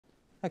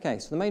Okay,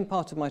 so the main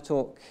part of my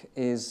talk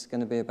is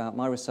going to be about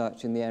my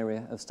research in the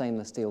area of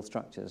stainless steel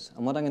structures.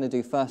 And what I'm going to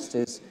do first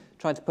is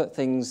try to put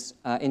things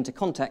into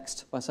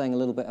context by saying a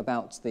little bit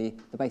about the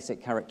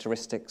basic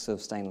characteristics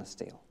of stainless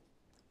steel.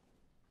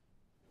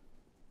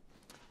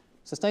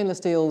 So stainless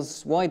steel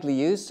is widely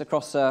used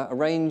across a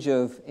range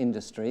of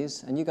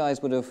industries, and you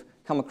guys would have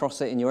come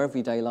across it in your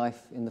everyday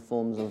life in the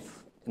form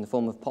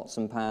of pots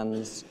and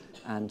pans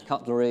and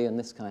cutlery and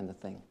this kind of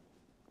thing.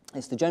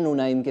 It's the general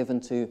name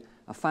given to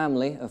a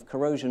family of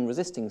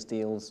corrosion-resisting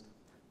steels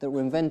that were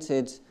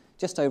invented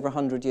just over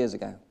 100 years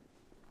ago.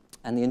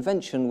 And the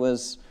invention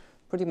was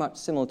pretty much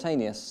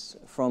simultaneous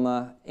from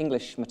an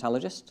English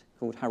metallurgist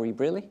called Harry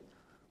Brearley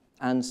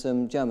and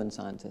some German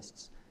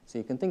scientists. So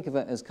you can think of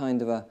it as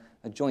kind of a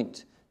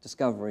joint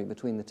discovery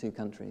between the two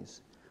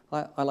countries.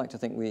 I like to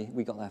think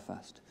we got there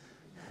first.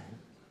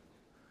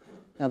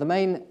 Now, the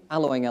main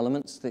alloying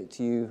elements that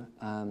you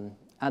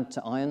add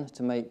to iron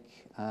to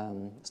make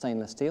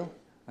stainless steel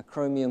are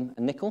chromium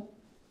and nickel,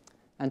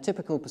 and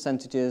typical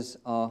percentages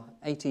are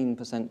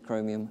 18%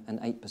 chromium and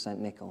 8%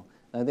 nickel.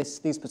 Now,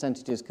 these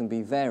percentages can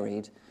be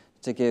varied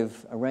to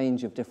give a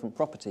range of different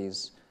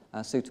properties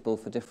suitable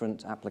for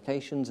different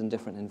applications and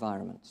different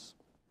environments.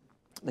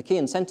 The key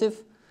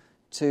incentive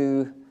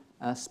to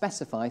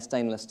specify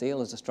stainless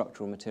steel as a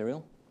structural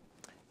material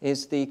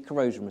is the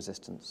corrosion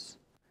resistance.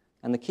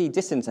 And the key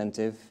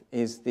disincentive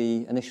is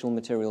the initial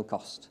material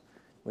cost,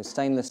 with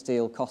stainless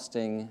steel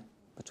costing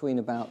between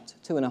about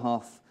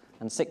 2.5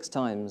 and 6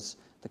 times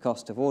the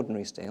cost of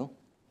ordinary steel.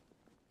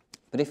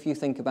 But if you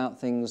think about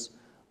things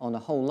on a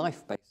whole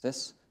life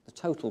basis, the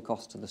total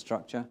cost of the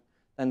structure,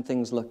 then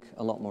things look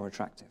a lot more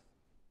attractive.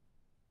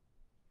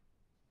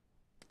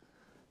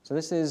 So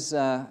this is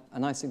a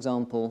nice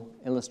example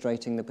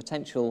illustrating the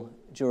potential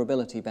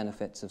durability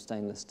benefits of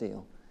stainless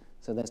steel.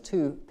 So there's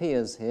 2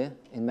 piers here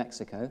in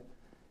Mexico.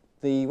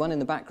 The one in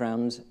the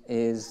background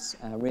is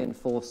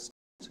reinforced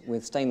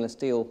with stainless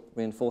steel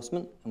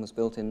reinforcement and was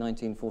built in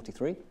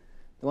 1943.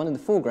 The one in the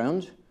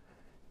foreground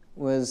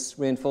was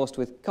reinforced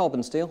with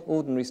carbon steel,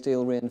 ordinary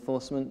steel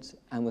reinforcement,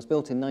 and was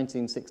built in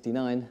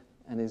 1969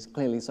 and is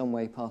clearly some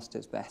way past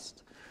its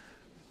best.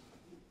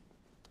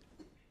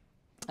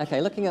 Okay,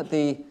 looking at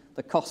the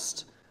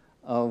cost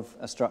of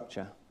a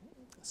structure.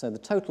 So the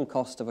total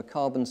cost of a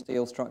carbon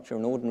steel structure,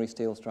 an ordinary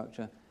steel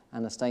structure,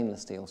 and a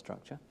stainless steel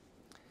structure.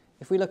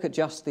 If we look at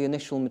just the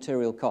initial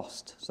material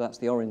cost, so that's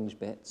the orange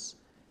bits,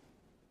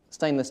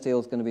 stainless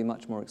steel is going to be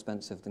much more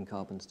expensive than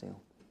carbon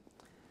steel.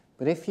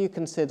 But if you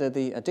consider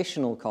the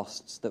additional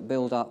costs that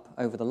build up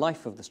over the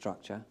life of the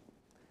structure,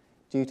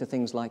 due to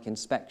things like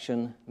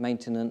inspection,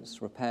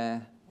 maintenance,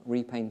 repair,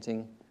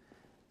 repainting,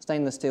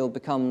 stainless steel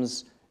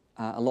becomes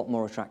a lot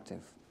more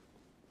attractive.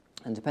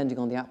 And depending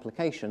on the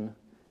application,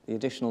 the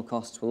additional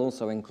costs will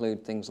also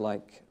include things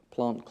like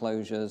plant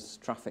closures,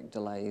 traffic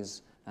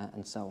delays,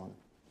 and so on.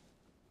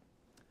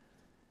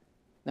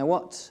 Now,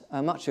 what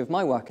much of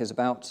my work is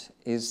about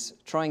is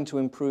trying to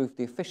improve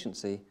the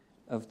efficiency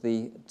of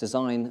the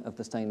design of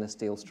the stainless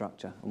steel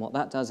structure. And what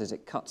that does is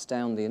it cuts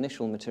down the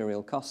initial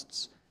material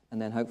costs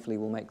and then hopefully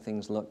will make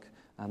things look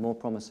more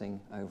promising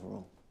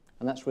overall.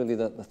 And that's really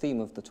the theme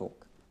of the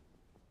talk.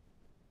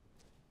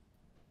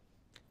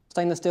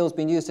 Stainless steel has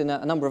been used in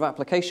a number of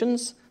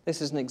applications.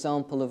 This is an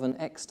example of an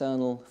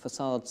external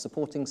facade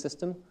supporting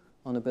system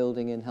on a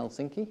building in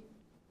Helsinki.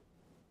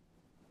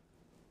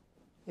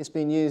 It's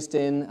been used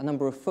in a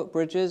number of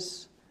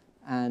footbridges,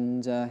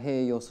 and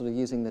here you're sort of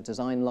using the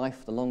design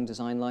life, the long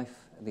design life,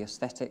 the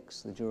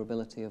aesthetics, the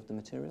durability of the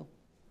material.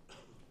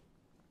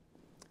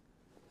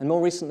 And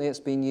more recently, it's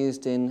been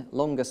used in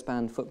longer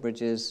span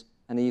footbridges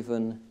and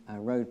even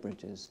road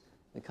bridges.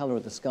 The colour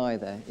of the sky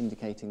there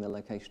indicating the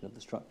location of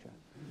the structure.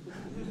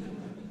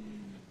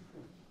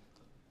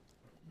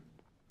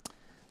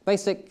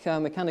 Basic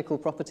mechanical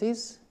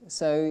properties.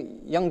 So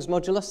Young's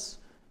modulus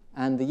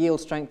and the yield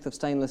strength of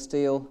stainless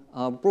steel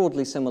are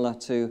broadly similar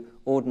to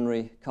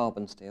ordinary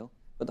carbon steel,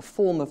 but the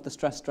form of the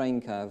stress-strain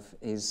curve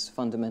is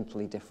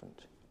fundamentally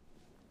different.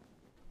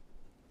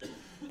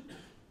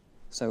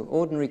 So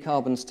ordinary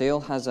carbon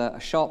steel has a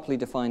sharply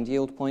defined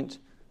yield point,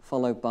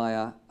 followed by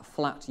a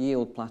flat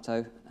yield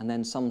plateau, and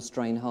then some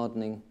strain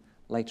hardening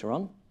later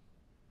on.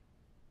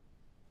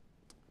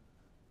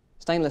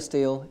 Stainless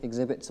steel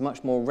exhibits a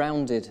much more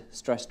rounded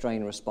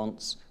stress-strain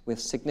response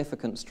with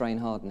significant strain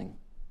hardening.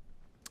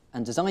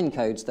 And design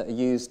codes that are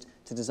used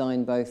to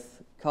design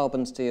both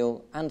carbon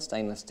steel and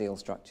stainless steel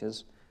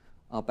structures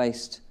are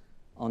based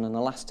on an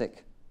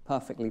elastic,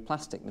 perfectly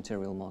plastic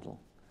material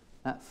model.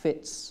 That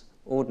fits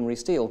ordinary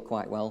steel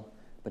quite well,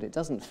 but it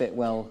doesn't fit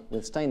well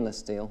with stainless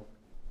steel.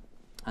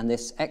 And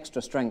this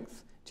extra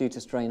strength due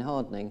to strain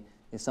hardening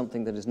is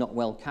something that is not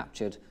well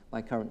captured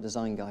by current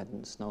design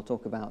guidance. And I'll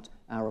talk about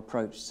our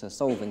approach to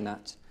solving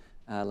that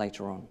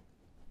later on.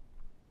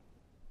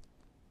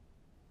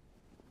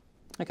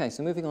 Okay,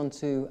 so moving on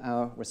to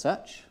our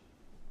research.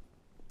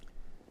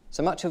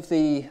 So much of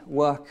the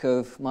work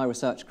of my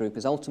research group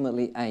is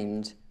ultimately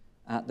aimed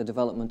at the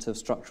development of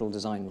structural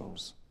design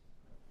rules.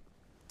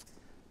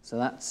 So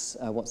that's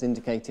what's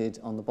indicated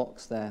on the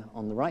box there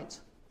on the right.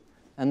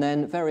 And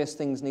then various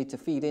things need to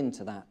feed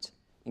into that,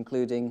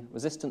 including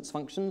resistance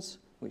functions,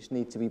 which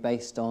need to be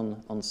based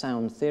on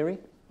sound theory.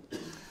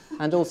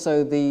 And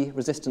also the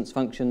resistance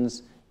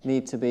functions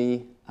need to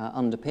be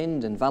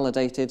underpinned and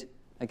validated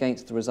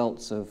against the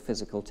results of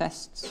physical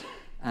tests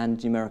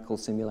and numerical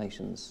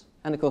simulations.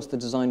 And of course, the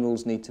design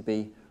rules need to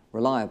be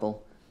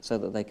reliable so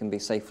that they can be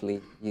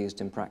safely used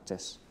in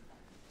practice.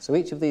 So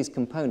each of these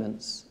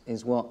components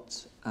is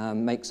what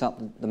makes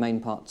up the main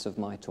parts of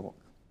my talk.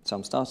 So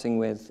I'm starting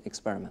with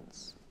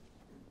experiments.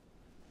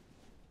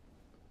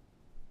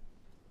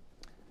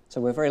 So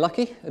we're very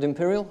lucky at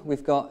Imperial.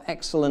 We've got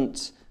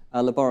excellent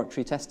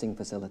laboratory testing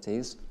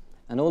facilities,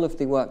 and all of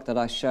the work that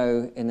I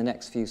show in the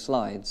next few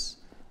slides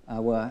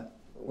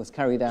was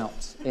carried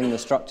out in the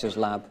structures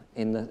lab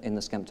in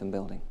the Skempton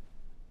building.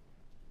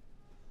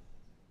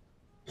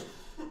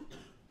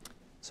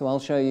 So I'll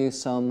show you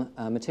some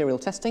material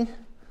testing,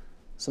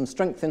 some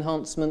strength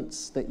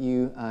enhancements that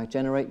you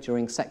generate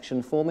during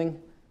section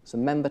forming,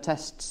 some member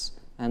tests,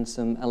 and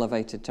some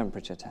elevated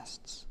temperature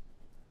tests.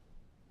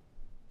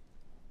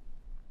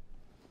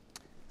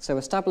 So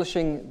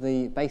establishing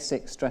the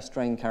basic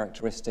stress-strain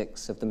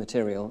characteristics of the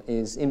material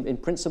is, in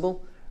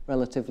principle,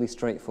 relatively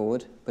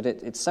straightforward, but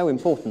it's so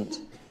important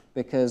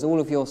because all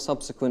of your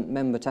subsequent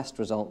member test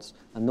results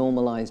are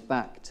normalized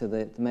back to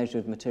the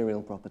measured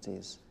material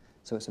properties.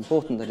 So it's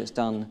important that it's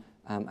done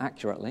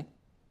accurately.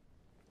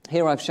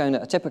 Here I've shown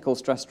a typical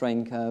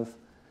stress-strain curve,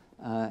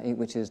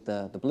 which is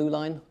the blue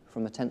line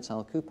from a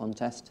tensile coupon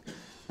test.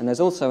 And there's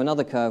also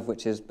another curve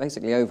which is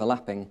basically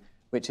overlapping,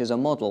 which is a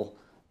model,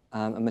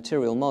 a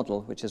material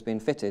model, which has been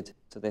fitted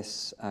to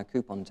this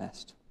coupon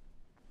test.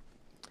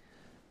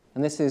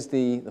 And this is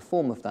the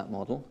form of that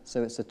model.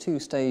 So it's a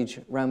two-stage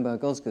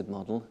Ramberg-Osgood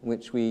model,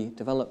 which we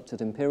developed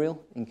at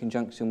Imperial in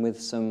conjunction with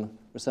some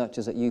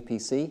researchers at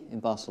UPC in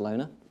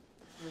Barcelona.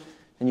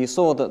 And you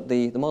saw that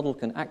the model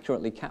can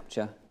accurately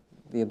capture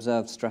the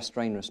observed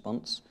stress-strain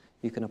response.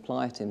 You can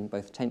apply it in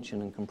both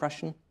tension and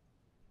compression.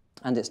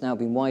 And it's now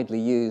been widely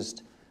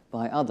used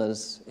by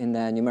others in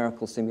their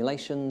numerical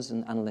simulations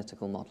and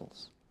analytical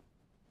models.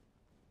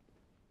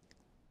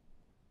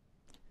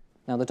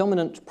 Now, the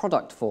dominant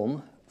product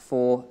form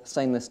for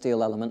stainless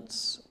steel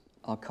elements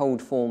are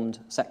cold-formed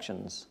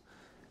sections.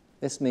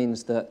 This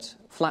means that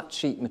flat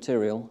sheet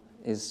material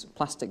is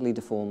plastically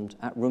deformed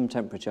at room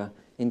temperature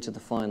into the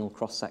final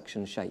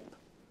cross-section shape.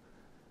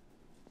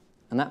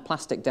 And that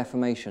plastic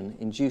deformation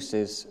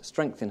induces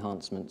strength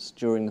enhancements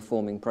during the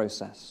forming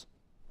process.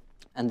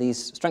 And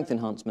these strength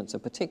enhancements are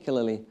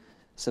particularly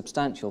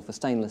substantial for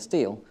stainless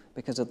steel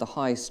because of the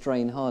high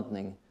strain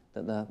hardening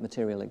that the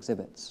material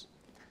exhibits.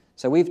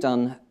 So we've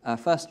done,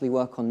 firstly,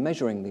 work on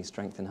measuring these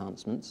strength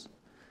enhancements,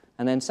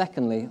 and then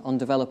secondly, on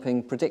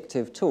developing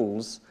predictive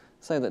tools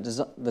so that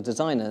the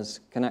designers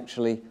can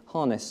actually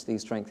harness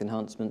these strength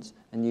enhancements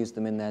and use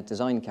them in their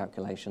design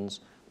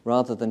calculations,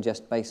 rather than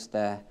just base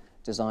their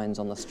designs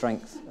on the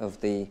strength of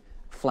the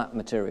flat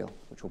material,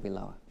 which will be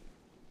lower.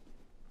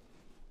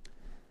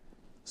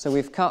 So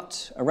we've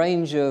cut a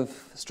range of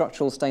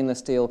structural stainless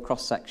steel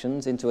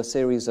cross-sections into a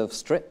series of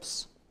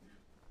strips,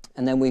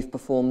 and then we've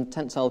performed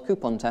tensile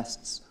coupon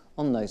tests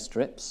on those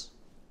strips,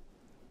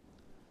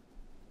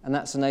 and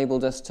that's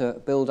enabled us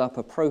to build up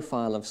a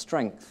profile of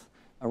strength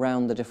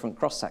around the different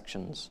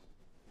cross-sections.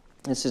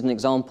 This is an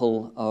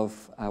example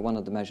of one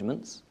of the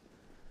measurements.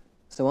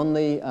 So on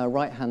the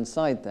right-hand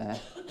side there,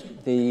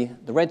 the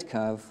red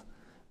curve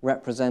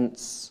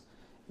represents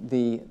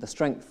the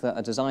strength that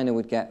a designer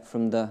would get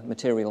from the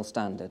material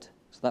standard.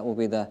 So that will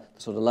be the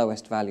sort of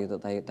lowest value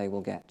that they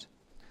will get.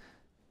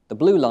 The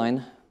blue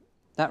line,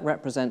 that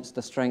represents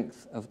the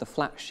strength of the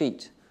flat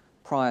sheet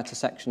prior to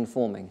section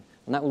forming,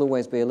 and that will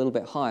always be a little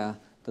bit higher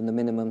than the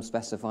minimum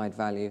specified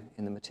value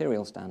in the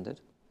material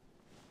standard.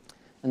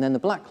 And then the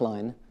black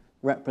line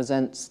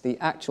represents the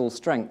actual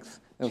strength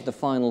of the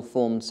final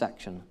formed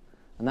section,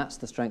 and that's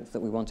the strength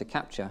that we want to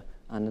capture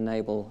and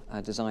enable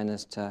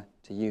designers to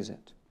use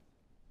it.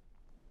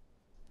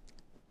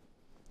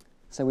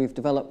 So we've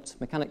developed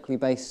mechanically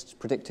based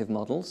predictive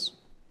models,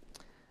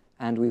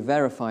 and we've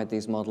verified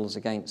these models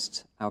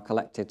against our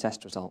collected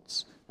test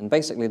results. And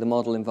basically the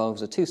model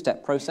involves a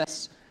two-step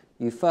process.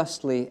 You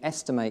firstly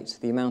estimate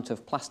the amount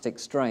of plastic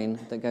strain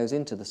that goes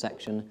into the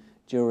section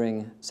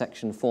during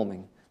section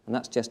forming, and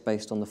that's just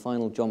based on the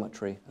final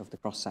geometry of the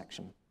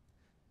cross-section.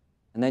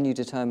 And then you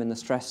determine the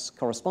stress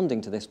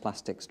corresponding to this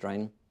plastic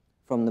strain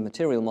from the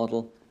material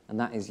model, and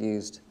that is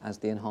used as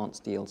the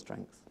enhanced yield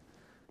strength.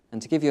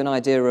 And to give you an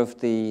idea of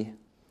the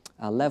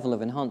level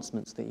of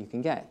enhancements that you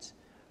can get,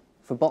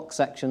 for box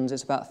sections,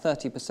 it's about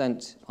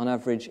 30% on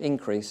average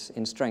increase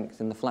in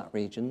strength in the flat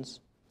regions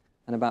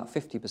and about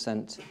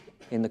 50%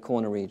 in the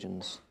corner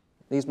regions.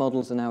 These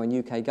models are now in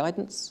UK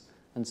guidance,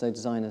 and so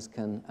designers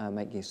can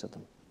make use of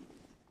them.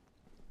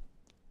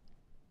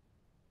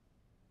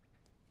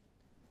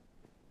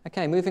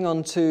 Okay, moving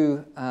on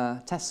to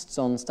tests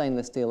on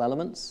stainless steel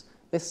elements.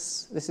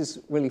 This is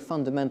really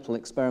fundamental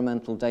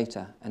experimental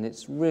data, and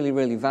it's really,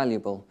 really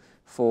valuable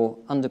for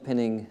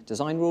underpinning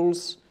design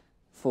rules,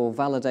 for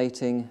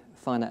validating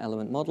finite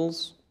element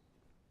models,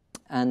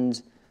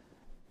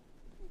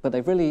 But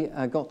they've really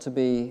got to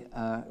be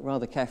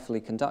rather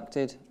carefully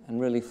conducted and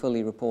really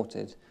fully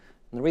reported.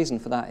 And the reason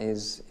for that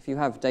is if you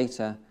have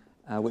data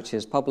which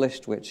is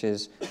published, which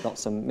has got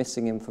some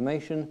missing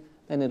information,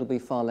 then it'll be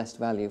far less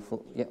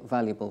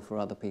valuable for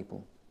other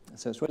people.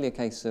 So it's really a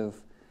case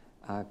of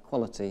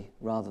quality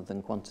rather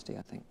than quantity,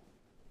 I think.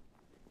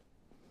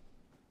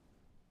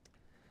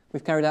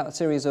 We've carried out a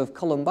series of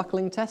column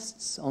buckling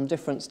tests on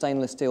different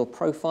stainless steel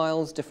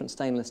profiles, different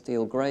stainless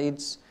steel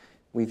grades.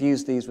 We've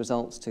used these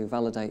results to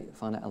validate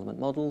finite element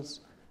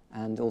models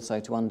and also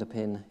to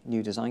underpin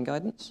new design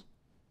guidance.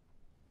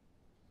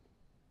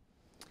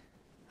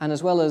 And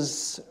as well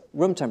as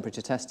room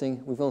temperature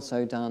testing, we've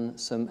also done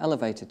some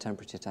elevated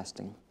temperature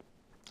testing.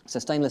 So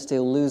stainless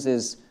steel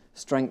loses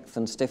strength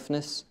and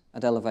stiffness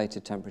at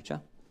elevated temperature,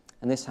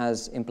 and this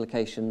has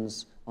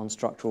implications on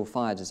structural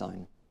fire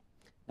design.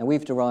 Now,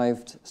 we've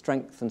derived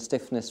strength and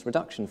stiffness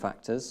reduction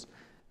factors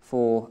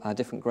for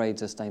different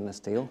grades of stainless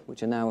steel,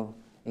 which are now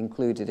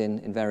included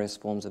in various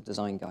forms of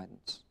design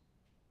guidance.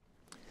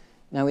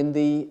 Now, in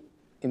the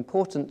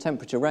important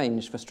temperature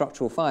range for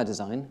structural fire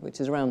design, which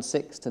is around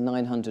 600 to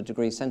 900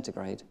 degrees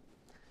centigrade,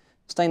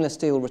 stainless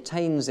steel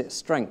retains its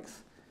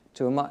strength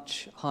to a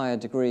much higher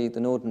degree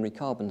than ordinary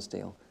carbon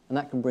steel, and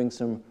that can bring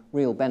some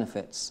real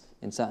benefits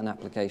in certain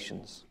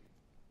applications.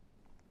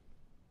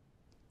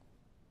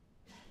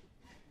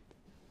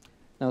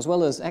 Now, as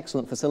well as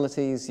excellent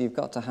facilities, you've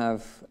got to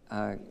have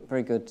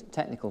very good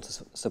technical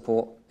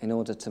support in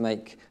order to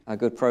make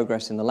good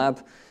progress in the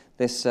lab.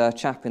 This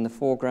chap in the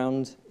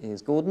foreground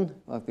is Gordon,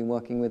 who I've been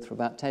working with for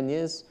about 10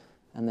 years,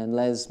 and then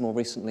Les more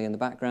recently in the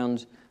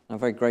background. And I'm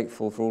very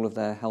grateful for all of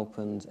their help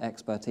and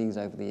expertise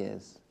over the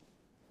years.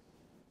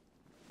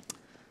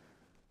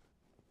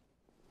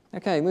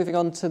 Okay, moving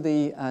on to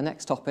the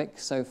next topic,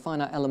 so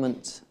finite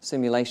element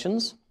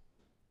simulations.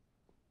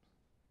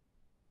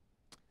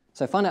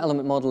 So finite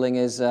element modelling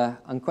is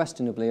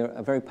unquestionably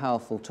a very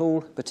powerful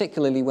tool,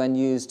 particularly when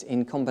used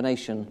in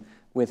combination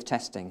with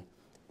testing.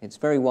 It's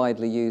very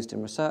widely used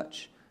in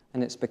research,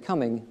 and it's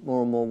becoming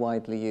more and more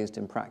widely used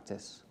in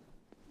practice.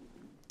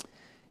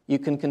 You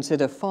can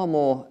consider far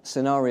more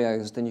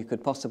scenarios than you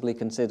could possibly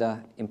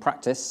consider in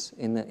practice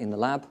in the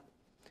lab.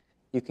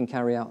 You can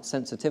carry out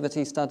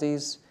sensitivity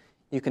studies.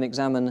 You can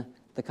examine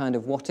the kind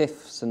of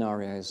what-if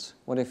scenarios.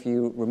 What if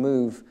you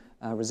remove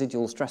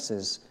residual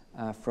stresses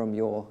from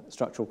your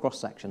structural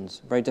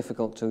cross-sections? Very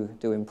difficult to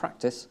do in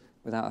practice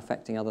without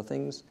affecting other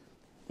things.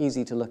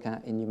 Easy to look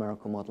at in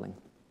numerical modelling.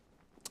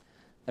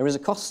 There is a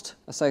cost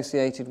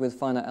associated with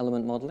finite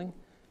element modelling,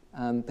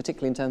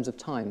 particularly in terms of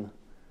time.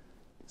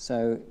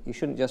 So you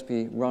shouldn't just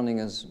be running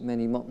as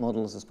many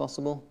models as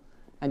possible,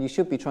 and you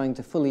should be trying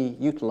to fully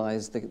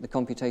utilise the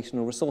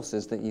computational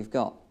resources that you've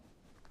got.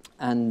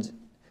 And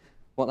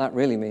what that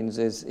really means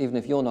is even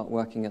if you're not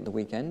working at the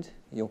weekend,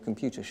 your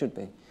computer should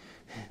be.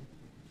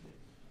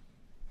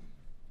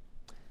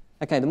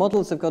 Okay, the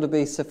models have got to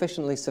be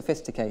sufficiently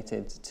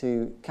sophisticated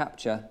to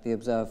capture the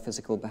observed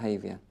physical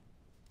behaviour.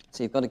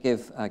 So you've got to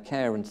give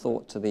care and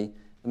thought to the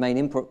main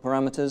input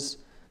parameters.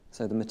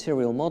 So the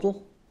material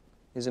model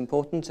is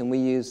important, and we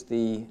use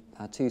the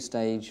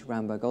two-stage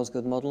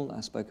Ramberg-Osgood model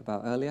I spoke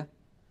about earlier.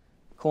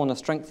 Corner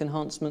strength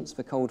enhancements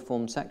for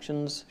cold-formed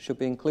sections should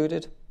be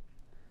included.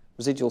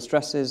 Residual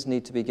stresses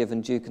need to be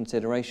given due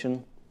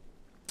consideration.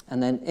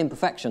 And then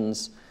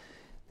imperfections.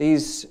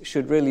 These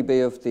should really be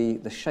of the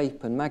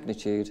shape and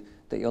magnitude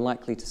that you're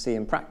likely to see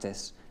in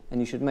practice, and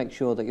you should make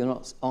sure that you're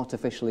not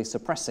artificially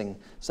suppressing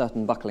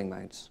certain buckling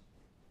modes.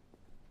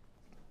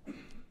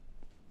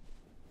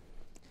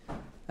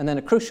 And then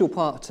a crucial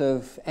part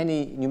of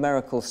any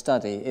numerical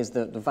study is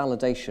the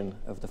validation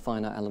of the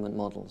finite element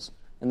models.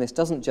 And this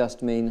doesn't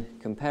just mean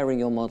comparing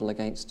your model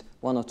against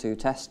one or two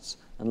tests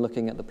and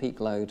looking at the peak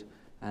load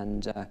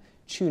and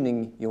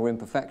tuning your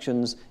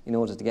imperfections in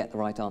order to get the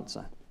right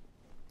answer.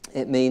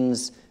 It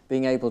means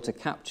being able to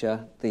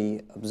capture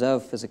the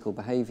observed physical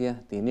behaviour,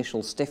 the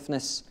initial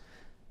stiffness,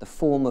 the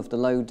form of the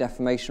load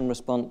deformation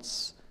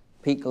response,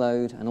 peak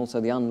load, and also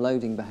the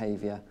unloading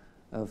behaviour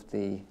of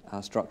the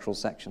structural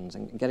sections,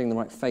 and getting the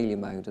right failure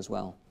mode as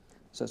well.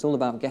 So it's all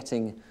about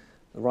getting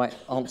the right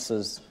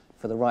answers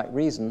for the right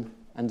reason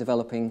and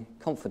developing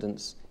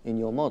confidence in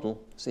your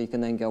model so you can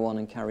then go on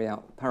and carry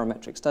out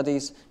parametric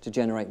studies to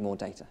generate more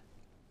data.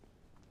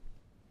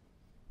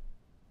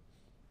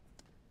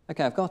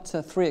 Okay, I've got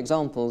three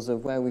examples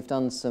of where we've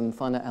done some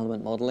finite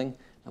element modelling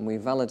and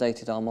we've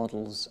validated our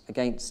models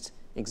against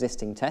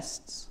existing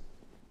tests.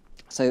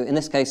 So in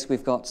this case,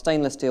 we've got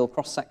stainless steel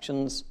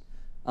cross-sections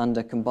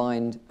under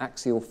combined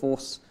axial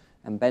force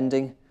and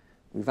bending.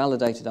 We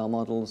validated our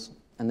models,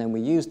 and then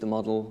we used the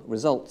model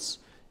results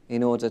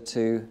in order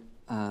to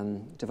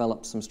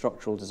develop some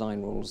structural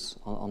design rules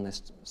on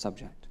this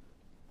subject.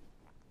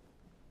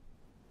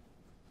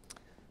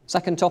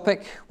 Second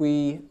topic,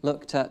 we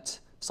looked at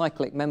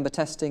cyclic member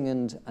testing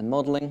and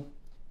modelling,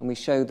 and we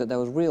showed that there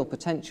was real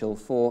potential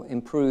for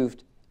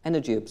improved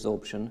energy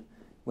absorption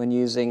when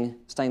using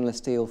stainless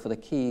steel for the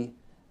key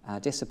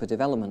dissipative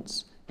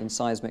elements in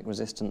seismic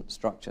resistant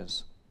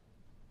structures.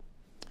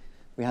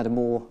 We had a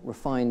more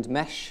refined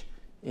mesh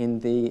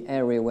in the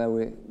area where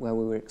we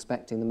were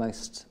expecting the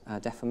most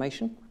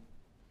deformation.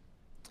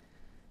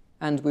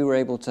 And we were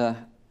able to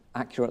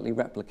accurately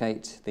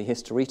replicate the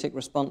hysteretic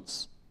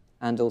response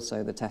and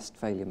also the test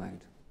failure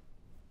mode.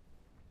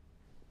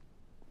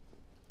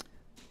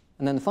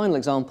 And then the final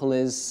example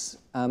is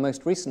our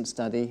most recent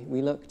study.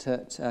 We looked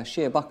at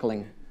shear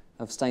buckling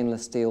of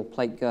stainless steel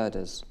plate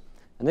girders.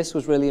 And this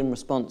was really in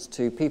response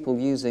to people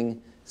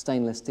using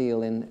stainless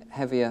steel in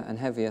heavier and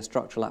heavier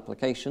structural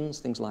applications,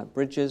 things like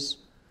bridges,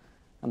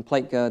 and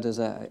plate girders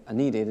are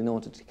needed in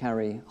order to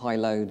carry high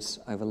loads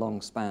over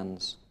long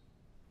spans.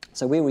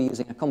 So we were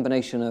using a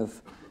combination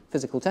of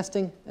physical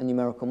testing and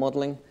numerical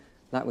modelling.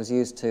 That was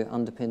used to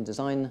underpin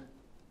design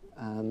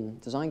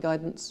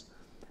guidance,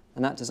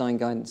 and that design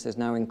guidance is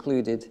now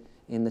included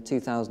in the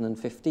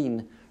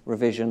 2015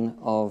 revision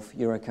of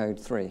Eurocode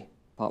 3,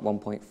 Part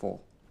 1.4.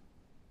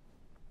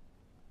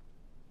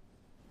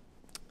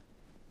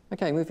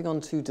 Okay, moving on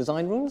to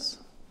design rules.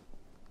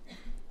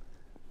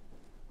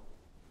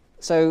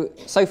 So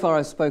far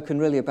I've spoken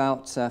really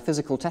about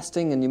physical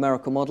testing and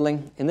numerical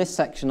modelling. In this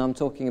section I'm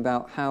talking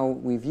about how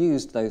we've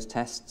used those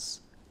tests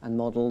and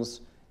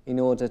models in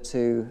order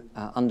to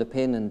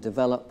underpin and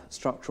develop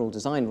structural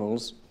design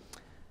rules.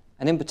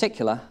 And in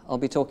particular, I'll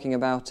be talking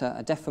about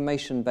a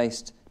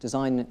deformation-based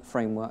design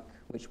framework,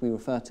 which we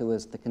refer to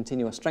as the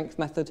continuous strength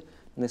method,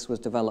 and this was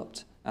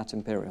developed at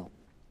Imperial.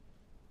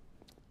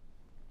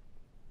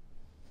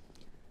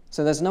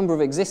 So there's a number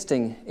of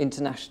existing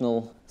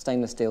international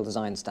stainless steel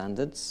design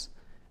standards,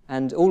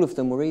 and all of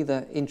them were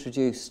either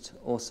introduced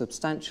or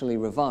substantially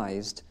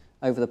revised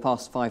over the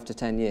past 5 to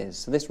 10 years.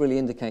 So this really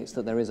indicates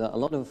that there is a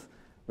lot of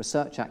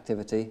research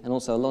activity and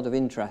also a lot of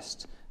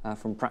interest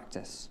from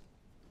practice.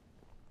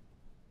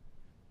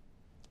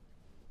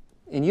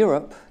 In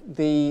Europe,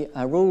 the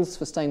rules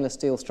for stainless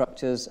steel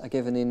structures are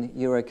given in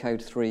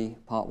Eurocode 3,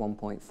 Part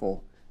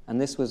 1.4,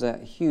 and this was a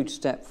huge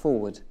step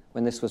forward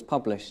when this was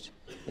published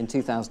in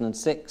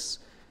 2006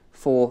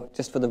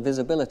 just for the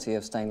visibility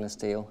of stainless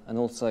steel and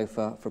also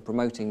for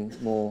promoting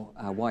more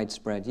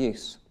widespread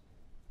use.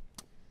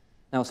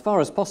 Now, as far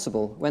as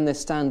possible, when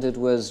this standard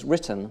was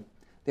written,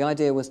 the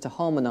idea was to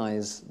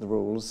harmonise the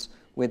rules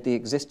with the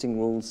existing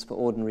rules for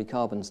ordinary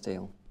carbon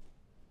steel.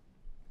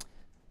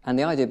 And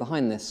the idea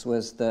behind this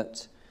was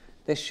that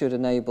this should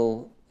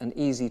enable an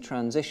easy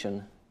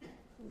transition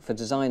for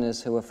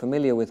designers who are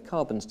familiar with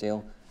carbon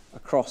steel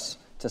across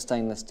to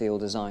stainless steel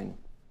design.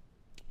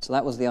 So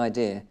that was the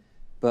idea,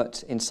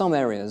 but in some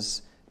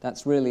areas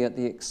that's really at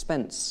the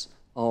expense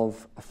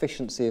of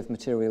efficiency of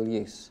material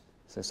use.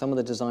 So some of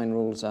the design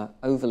rules are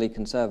overly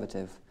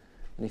conservative,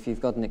 and if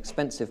you've got an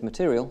expensive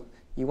material,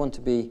 you want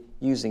to be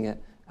using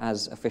it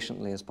as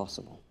efficiently as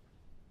possible.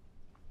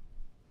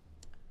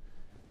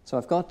 So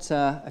I've got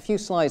a few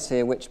slides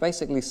here which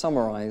basically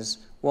summarize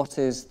what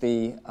is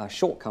the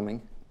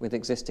shortcoming with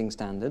existing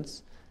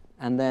standards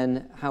and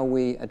then how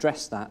we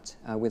address that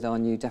with our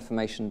new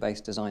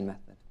deformation-based design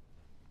method.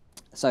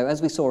 So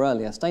as we saw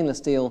earlier, stainless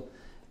steel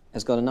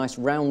has got a nice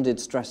rounded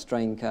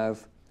stress-strain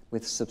curve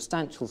with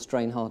substantial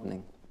strain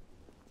hardening.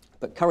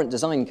 But current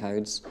design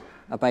codes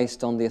are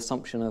based on the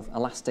assumption of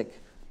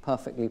elastic,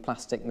 perfectly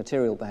plastic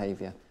material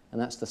behavior, and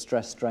that's the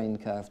stress-strain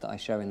curve that I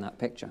show in that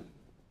picture.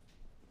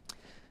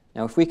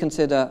 Now, if we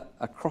consider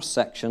a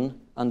cross-section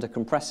under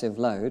compressive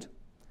load,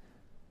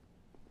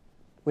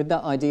 with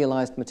that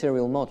idealized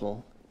material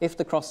model, if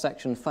the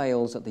cross-section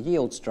fails at the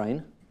yield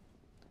strain,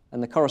 then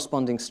the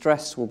corresponding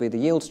stress will be the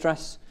yield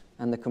stress,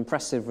 and the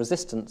compressive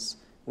resistance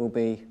will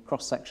be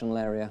cross-sectional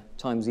area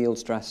times yield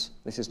stress.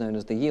 This is known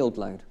as the yield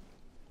load.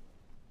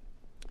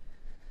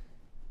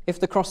 If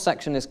the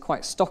cross-section is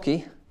quite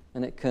stocky,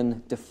 and it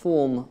can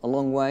deform a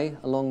long way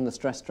along the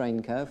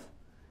stress-strain curve,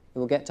 it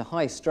will get to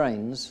high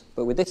strains,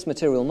 but with this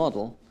material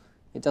model,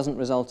 it doesn't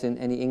result in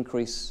any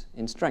increase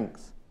in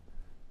strength.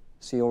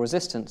 So your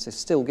resistance is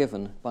still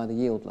given by the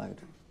yield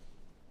load.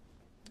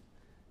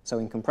 So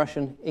in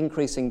compression,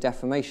 increasing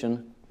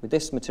deformation with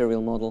this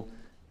material model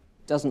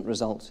doesn't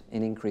result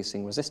in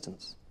increasing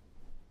resistance.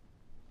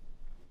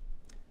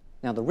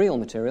 Now the real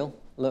material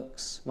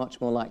looks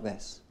much more like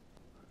this.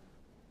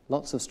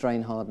 Lots of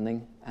strain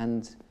hardening,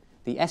 and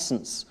the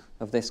essence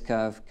of this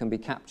curve can be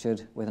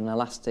captured with an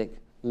elastic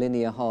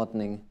linear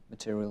hardening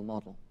material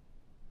model.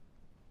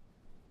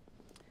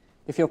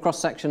 If your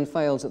cross-section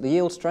fails at the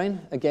yield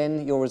strain,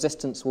 again, your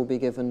resistance will be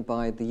given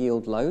by the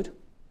yield load,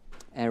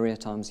 area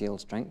times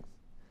yield strength.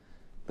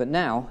 But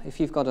now, if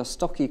you've got a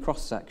stocky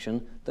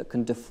cross-section that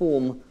can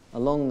deform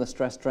along the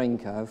stress-strain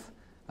curve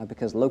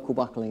because local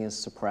buckling is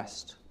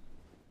suppressed,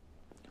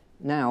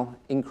 now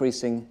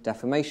increasing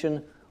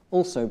deformation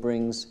also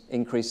brings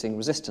increasing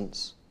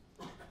resistance.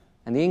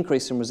 And the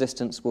increase in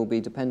resistance will be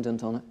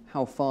dependent on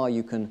how far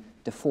you can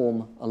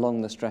deform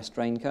along the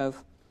stress-strain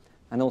curve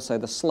and also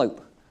the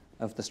slope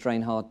of the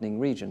strain hardening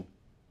region.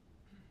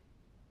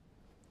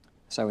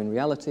 So in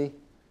reality,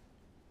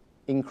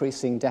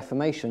 increasing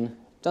deformation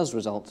does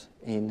result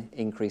in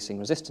increasing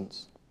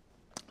resistance.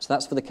 So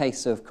that's for the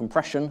case of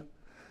compression.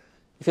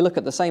 If you look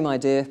at the same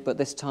idea, but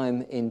this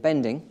time in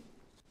bending,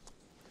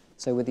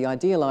 So with the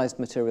idealized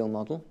material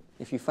model,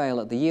 if you fail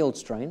at the yield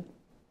strain,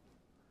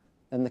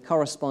 then the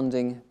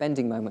corresponding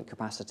bending moment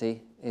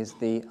capacity is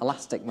the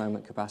elastic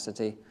moment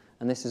capacity,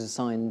 and this is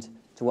assigned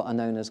to what are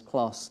known as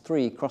class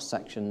 3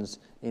 cross-sections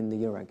in the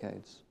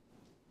Eurocodes.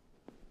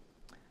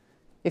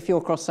 If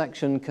your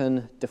cross-section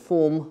can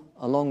deform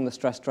along the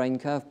stress-strain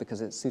curve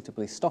because it's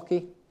suitably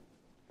stocky,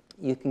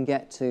 you can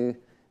get to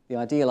the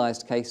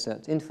idealized case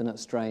at infinite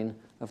strain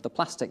of the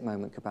plastic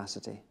moment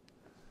capacity.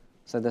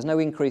 So there's no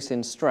increase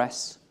in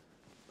stress,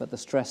 but the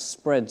stress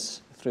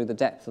spreads through the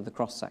depth of the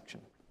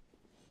cross-section.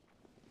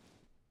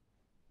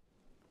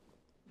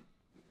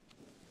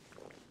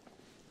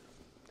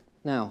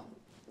 Now,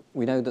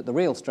 we know that the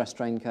real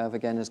stress-strain curve,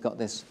 again, has got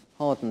this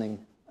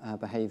hardening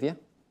behavior.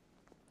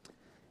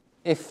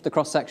 If the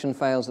cross-section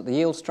fails at the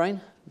yield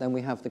strain, then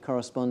we have the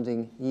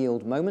corresponding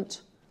yield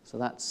moment. So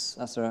that's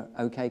an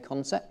okay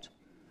concept.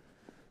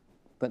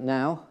 But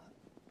now,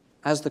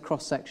 as the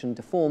cross-section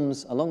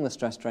deforms along the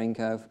stress-strain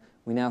curve,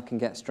 we now can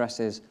get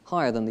stresses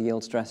higher than the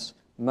yield stress,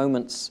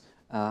 moments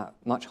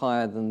much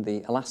higher than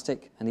the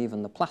elastic and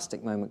even the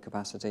plastic moment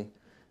capacity.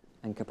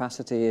 And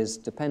capacity is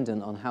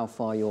dependent on how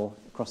far your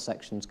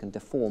cross-sections can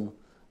deform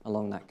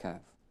along that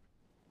curve.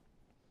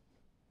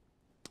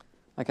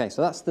 Okay,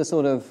 so that's the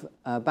sort of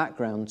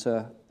background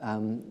to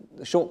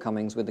the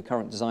shortcomings with the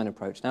current design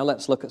approach. Now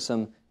let's look at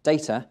some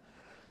data.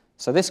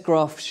 So this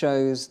graph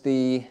shows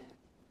the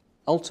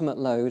ultimate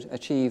load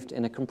achieved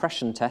in a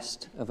compression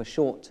test of a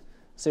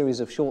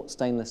series of short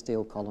stainless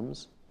steel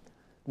columns,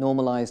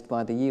 normalized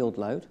by the yield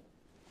load.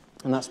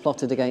 And that's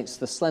plotted against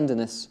the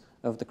slenderness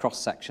of the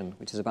cross-section,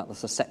 which is about the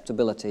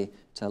susceptibility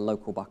to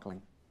local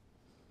buckling.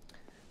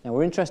 Now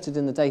we're interested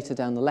in the data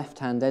down the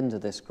left-hand end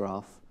of this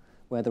graph,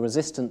 where the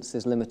resistance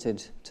is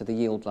limited to the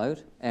yield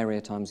load, area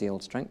times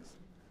yield strength.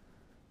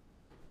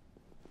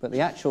 But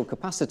the actual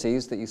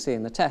capacities that you see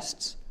in the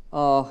tests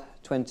are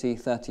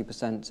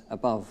 20–30%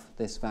 above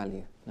this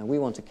value. Now we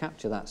want to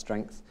capture that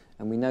strength,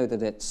 and we know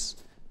that it's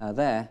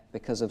there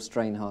because of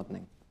strain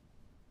hardening.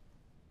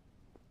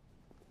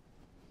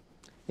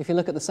 If you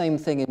look at the same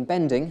thing in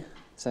bending,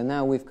 so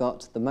now we've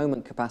got the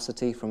moment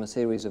capacity from a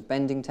series of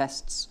bending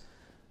tests,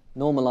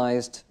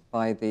 normalized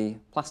by the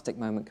plastic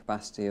moment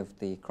capacity of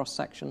the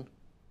cross-section.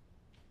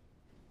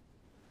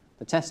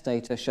 The test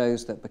data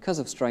shows that because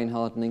of strain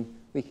hardening,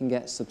 we can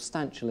get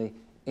substantially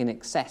in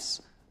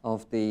excess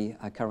of the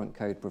current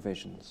code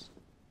provisions.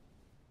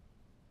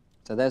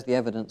 So there's the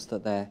evidence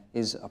that there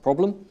is a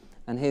problem,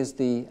 and here's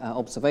the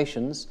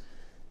observations.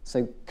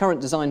 So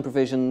current design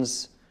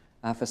provisions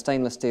for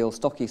stainless steel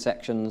stocky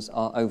sections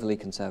are overly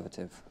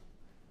conservative.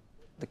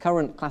 The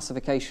current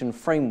classification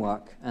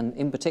framework, and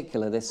in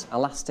particular this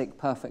elastic,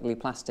 perfectly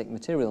plastic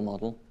material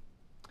model,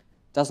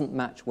 doesn't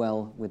match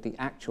well with the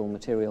actual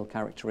material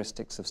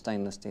characteristics of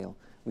stainless steel.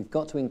 We've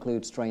got to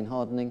include strain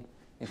hardening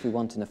if we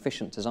want an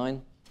efficient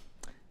design.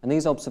 And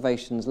these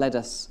observations led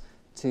us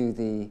to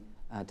the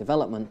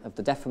development of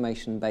the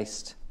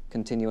deformation-based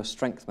continuous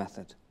strength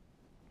method.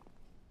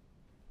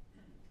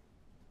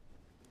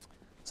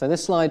 So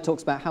this slide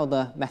talks about how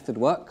the method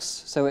works.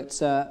 So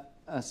it's a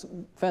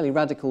fairly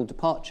radical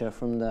departure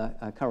from the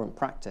current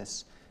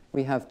practice.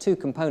 We have two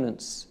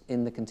components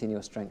in the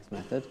continuous strength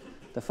method.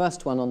 The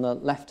first one on the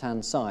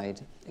left-hand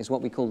side is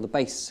what we call the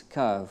base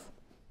curve.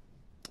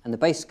 And the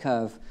base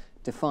curve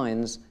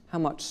defines how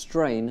much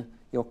strain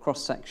your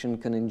cross-section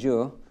can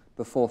endure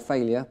before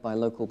failure by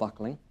local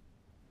buckling.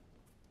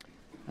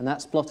 And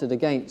that's plotted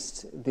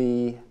against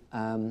the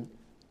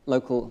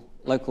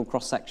local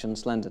cross-section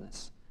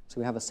slenderness. So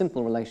we have a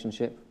simple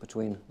relationship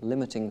between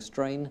limiting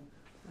strain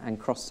and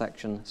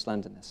cross-section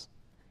slenderness.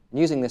 And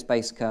using this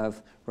base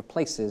curve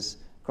replaces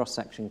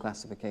cross-section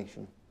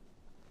classification.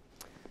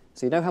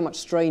 So you know how much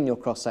strain your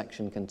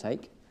cross-section can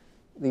take.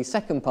 The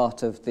second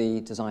part of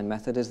the design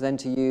method is then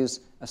to use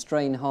a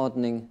strain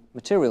hardening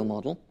material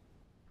model.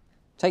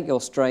 Take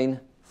your strain,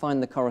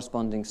 find the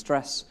corresponding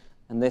stress,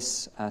 and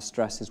this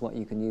stress is what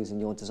you can use in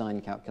your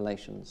design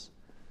calculations.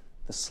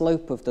 The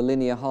slope of the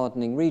linear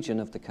hardening region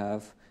of the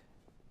curve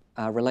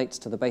relates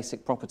to the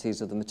basic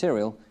properties of the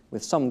material,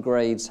 with some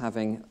grades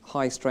having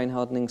high strain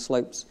hardening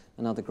slopes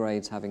and other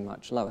grades having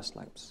much lower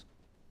slopes.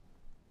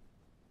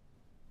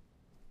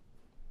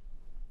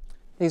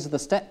 These are the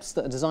steps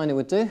that a designer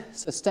would do.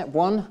 So step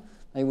one,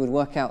 they would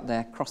work out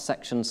their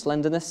cross-section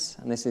slenderness,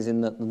 and this is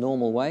in the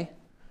normal way.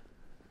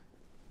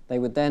 They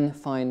would then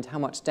find how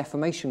much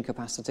deformation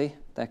capacity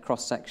their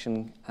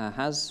cross-section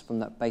has from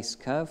that base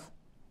curve.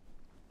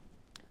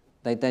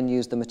 They'd then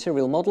use the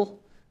material model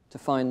to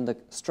find the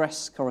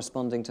stress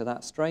corresponding to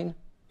that strain.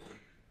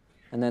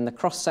 And then the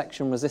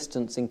cross-section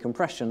resistance in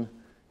compression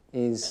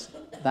is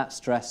that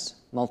stress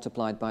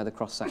multiplied by the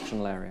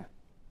cross-sectional area.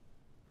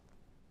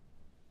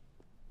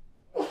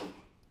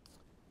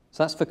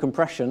 So that's for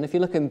compression. If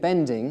you look in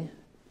bending,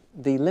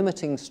 the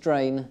limiting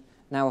strain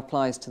now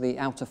applies to the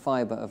outer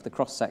fibre of the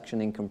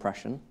cross-section in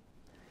compression.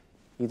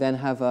 You then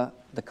have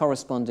the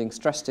corresponding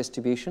stress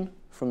distribution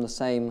from the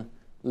same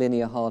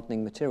linear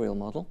hardening material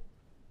model.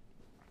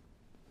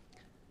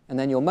 And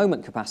then your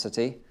moment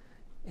capacity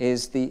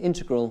is the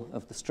integral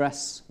of the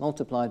stress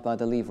multiplied by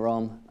the lever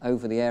arm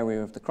over the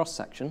area of the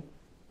cross-section.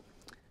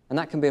 And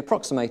that can be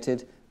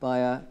approximated by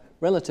a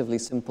relatively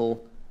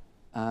simple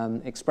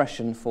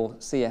expression for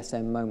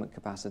CSM moment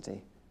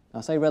capacity.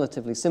 I say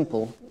relatively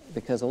simple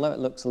because although it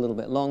looks a little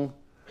bit long,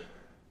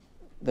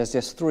 there's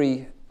just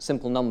three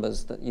simple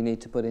numbers that you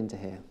need to put into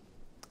here.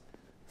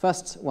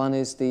 First one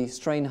is the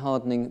strain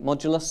hardening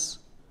modulus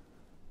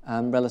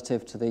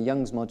relative to the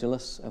Young's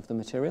modulus of the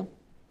material.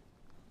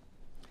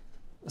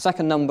 The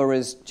second number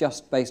is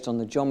just based on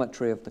the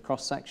geometry of the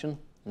cross-section,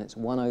 and it's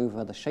 1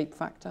 over the shape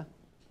factor.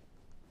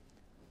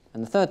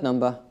 And the third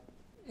number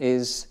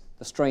is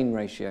the strain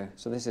ratio.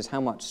 So this is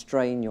how much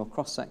strain your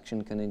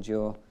cross-section can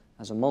endure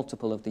as a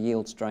multiple of the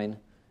yield strain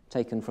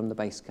taken from the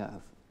base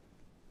curve.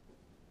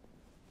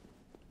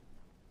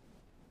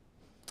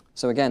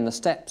 So again, the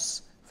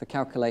steps for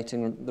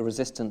calculating the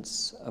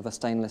resistance of a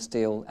stainless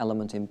steel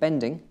element in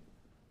bending.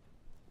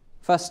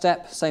 First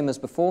step, same as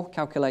before,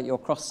 calculate your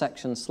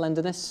cross-section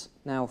slenderness,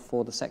 now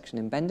for the section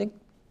in bending.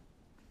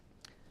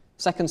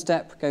 Second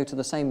step, go to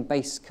the same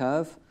base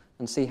curve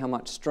and see how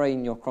much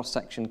strain your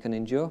cross-section can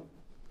endure.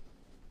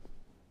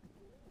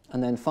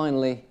 And then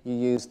finally, you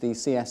use the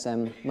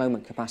CSM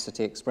moment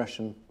capacity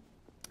expression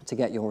to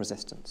get your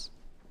resistance.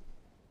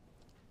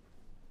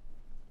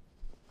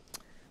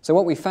 So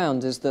what we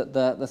found is that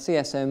the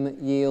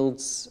CSM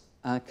yields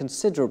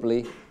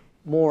considerably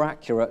more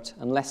accurate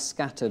and less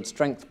scattered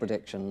strength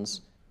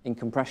predictions in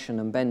compression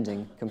and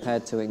bending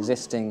compared to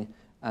existing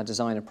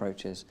design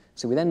approaches.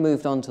 So we then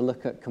moved on to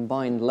look at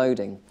combined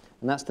loading,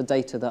 and that's the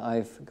data that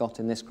I've got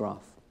in this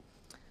graph.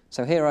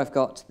 So here I've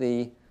got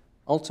the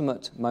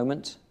ultimate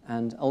moment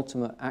and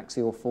ultimate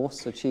axial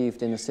force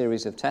achieved in a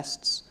series of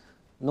tests,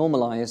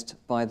 normalized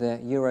by the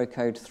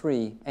Eurocode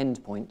 3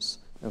 endpoints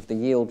of the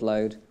yield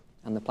load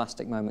and the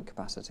plastic moment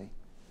capacity.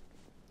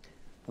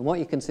 And what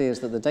you can see is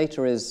that the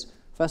data is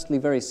firstly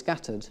very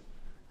scattered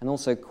and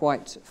also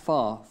quite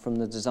far from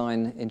the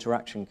design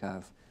interaction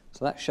curve.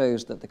 So that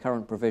shows that the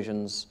current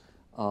provisions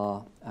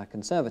are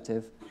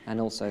conservative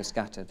and also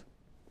scattered.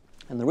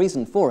 And the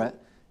reason for it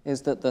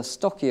is that the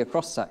stockier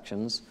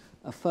cross-sections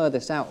are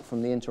furthest out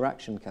from the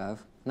interaction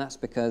curve, and that's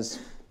because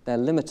they're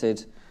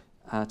limited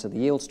to the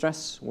yield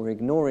stress. We're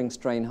ignoring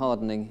strain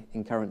hardening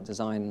in current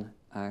design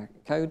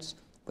codes,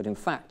 but in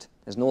fact,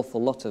 there's an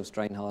awful lot of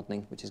strain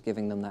hardening, which is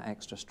giving them that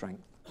extra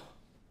strength.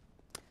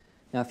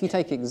 Now, if you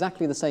take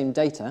exactly the same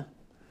data,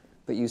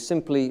 but you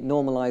simply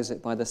normalize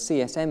it by the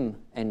CSM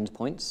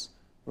endpoints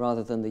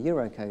rather than the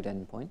Eurocode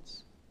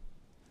endpoints,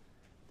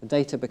 the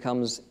data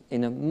becomes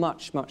in a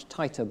much, much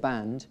tighter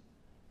band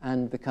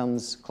and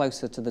becomes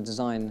closer to the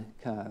design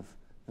curve.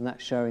 And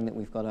that's showing that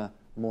we've got a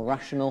more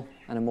rational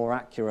and a more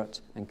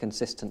accurate and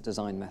consistent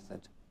design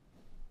method.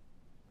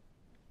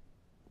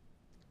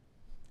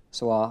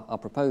 So our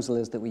proposal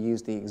is that we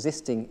use the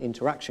existing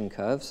interaction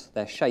curves,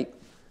 their shape,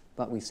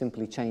 but we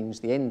simply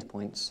change the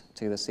endpoints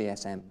to the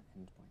CSM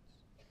endpoints.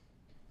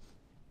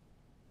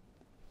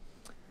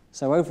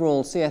 So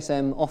overall,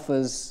 CSM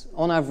offers,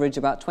 on average,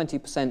 about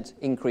 20%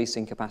 increase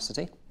in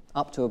capacity,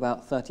 up to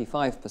about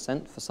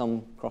 35% for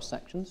some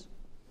cross-sections.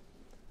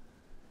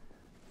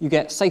 You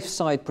get safe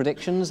side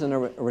predictions and a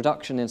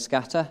reduction in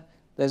scatter.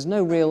 There's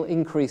no real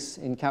increase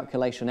in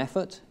calculation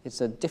effort. It's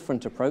a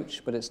different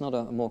approach, but it's not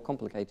a more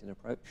complicated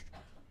approach.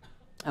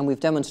 And we've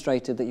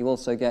demonstrated that you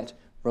also get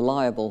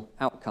reliable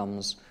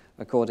outcomes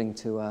according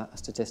to a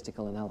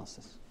statistical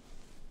analysis.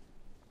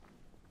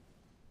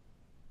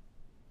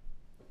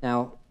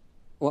 Now,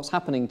 what's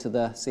happening to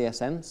the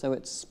CSM? So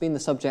it's been the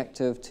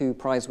subject of 2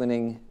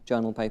 prize-winning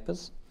journal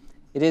papers.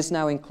 It is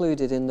now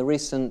included in the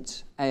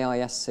recent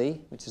AISC,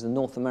 which is a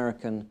North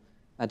American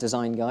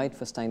design guide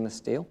for stainless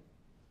steel.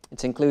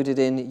 It's included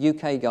in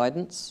UK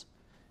guidance,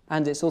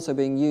 and it's also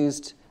being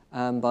used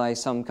by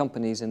some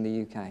companies in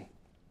the UK.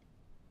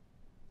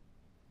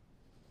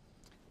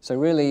 So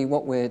really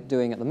what we're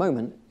doing at the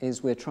moment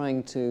is we're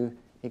trying to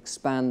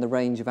expand the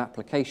range of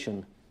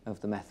application of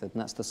the method,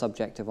 and that's the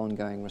subject of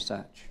ongoing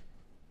research.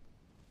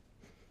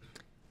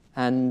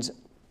 And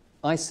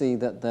I see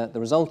that the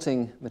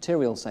resulting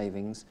material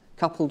savings,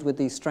 coupled with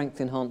these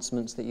strength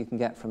enhancements that you can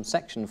get from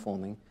section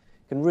forming,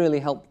 can really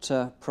help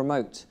to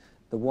promote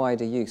the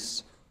wider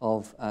use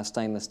of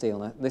stainless steel.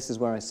 Now, this is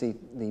where I see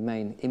the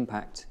main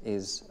impact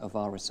is of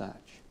our research.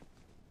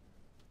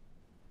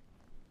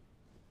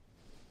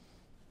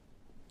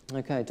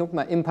 Okay, talking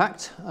about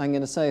impact, I'm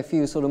going to say a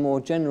few sort of more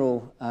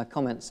general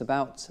comments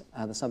about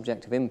the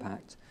subject of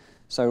impact.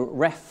 So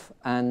REF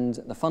and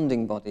the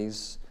funding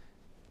bodies,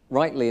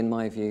 rightly in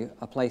my view,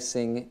 are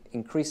placing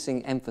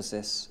increasing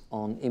emphasis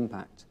on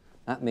impact.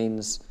 That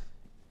means,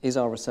 is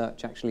our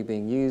research actually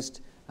being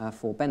used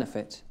for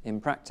benefit in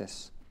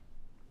practice?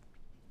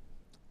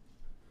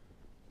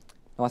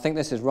 Now, I think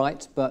this is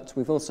right, but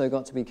we've also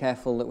got to be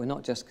careful that we're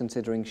not just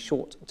considering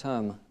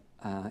short-term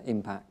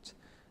impact.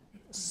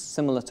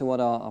 Similar to what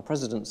our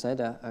president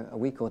said a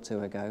week or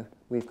 2 ago,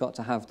 we've got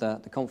to have the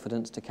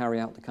confidence to carry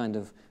out the kind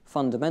of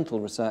fundamental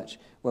research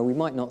where we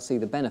might not see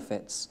the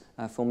benefits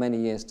for many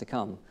years to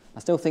come. I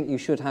still think you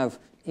should have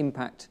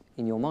impact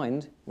in your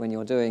mind when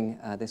you're doing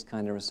this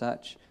kind of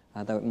research,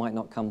 though it might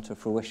not come to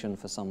fruition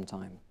for some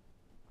time.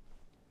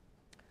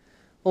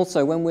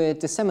 Also, when we're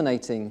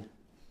disseminating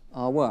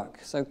our work,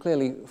 so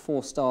clearly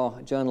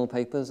 4-star journal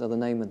papers are the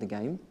name of the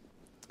game,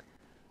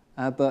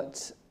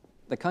 but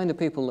the kind of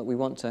people that we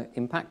want to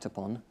impact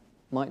upon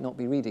might not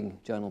be reading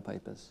journal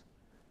papers.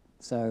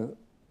 So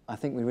I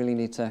think we really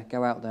need to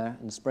go out there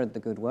and spread the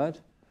good word,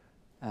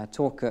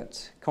 talk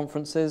at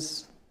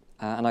conferences,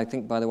 and I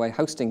think, by the way,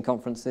 hosting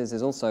conferences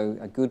is also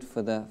good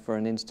for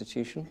an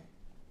institution.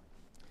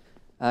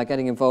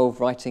 Getting involved,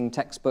 writing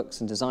textbooks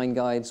and design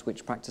guides,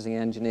 which practicing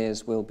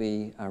engineers will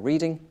be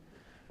reading,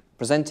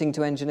 presenting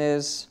to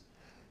engineers,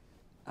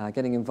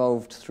 getting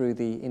involved through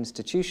the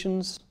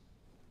institutions,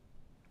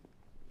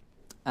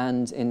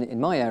 and in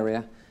my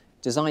area,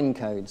 design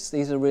codes.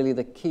 These are really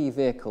the key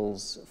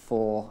vehicles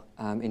for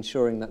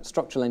ensuring that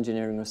structural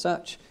engineering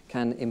research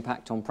can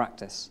impact on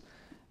practice.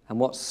 And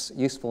what's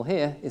useful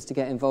here is to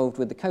get involved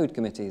with the code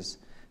committees.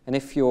 And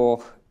if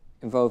you're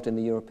involved in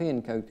the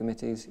European code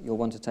committees, you'll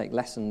want to take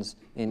lessons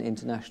in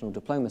international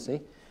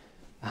diplomacy.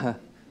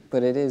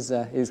 But it is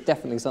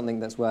definitely something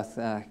that's worth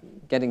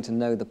getting to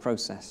know the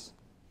process.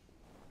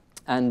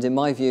 And in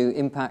my view,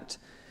 impact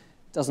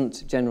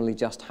doesn't generally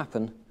just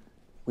happen.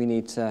 We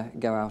need to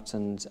go out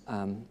and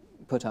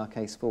put our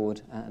case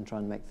forward and try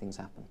and make things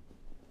happen.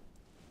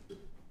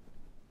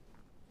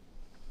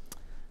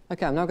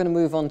 Okay, I'm now going to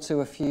move on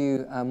to a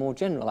few more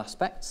general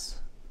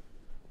aspects.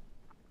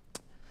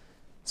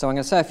 So I'm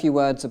going to say a few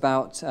words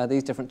about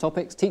these different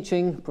topics: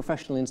 teaching,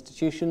 professional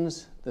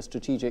institutions, the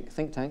strategic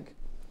think tank,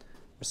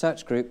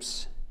 research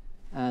groups,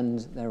 and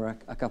there are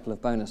a couple of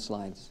bonus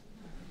slides.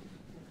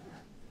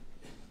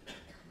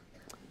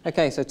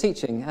 Okay, so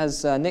teaching.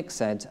 As Nick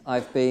said,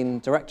 I've been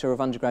Director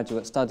of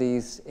Undergraduate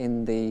Studies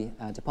in the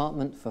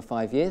department for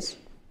 5 years,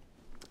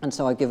 and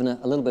so I've given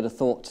a little bit of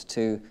thought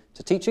to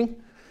teaching.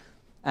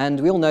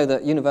 And we all know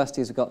that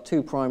universities have got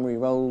two primary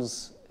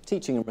roles,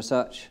 teaching and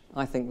research.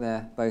 I think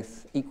they're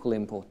both equally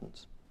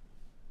important.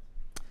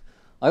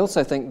 I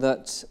also think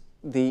that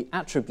the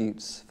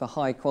attributes for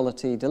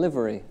high-quality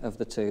delivery of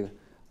the two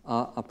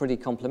are pretty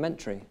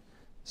complementary.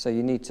 So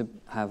you need to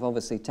have,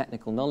 obviously,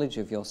 technical knowledge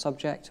of your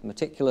subject,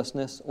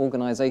 meticulousness,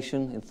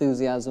 organisation,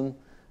 enthusiasm,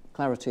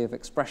 clarity of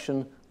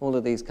expression, all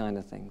of these kind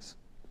of things.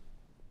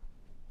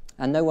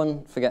 And no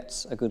one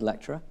forgets a good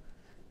lecturer,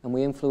 and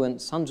we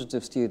influence hundreds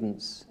of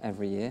students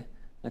every year.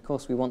 And of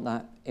course, we want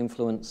that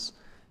influence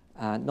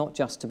not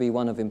just to be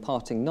one of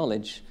imparting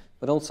knowledge,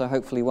 but also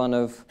hopefully one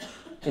of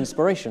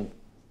inspiration.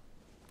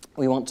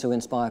 We want to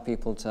inspire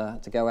people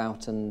to go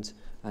out and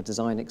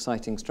design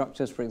exciting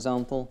structures, for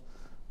example,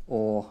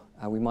 or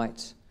we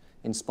might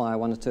inspire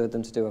one or two of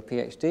them to do a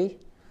PhD.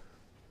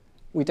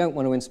 We don't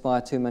want to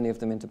inspire too many of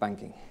them into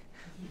banking.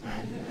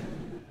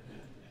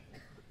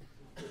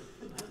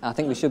 I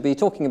think we should be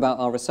talking about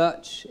our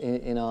research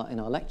in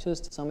our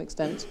lectures to some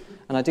extent,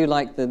 and I do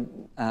like the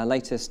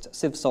latest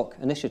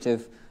CivSoc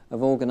initiative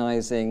of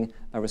organising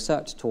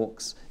research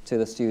talks to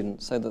the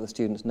students so that the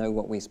students know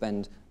what we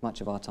spend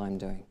much of our time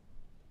doing.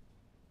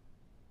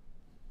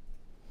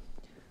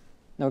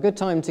 Now, a good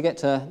time to get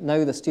to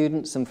know the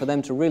students and for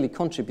them to really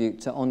contribute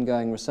to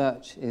ongoing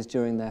research is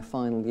during their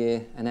final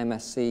year and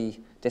MSc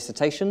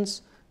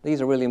dissertations.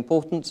 These are really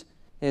important.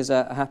 Here's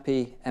a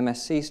happy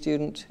MSc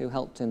student who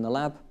helped in the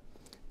lab,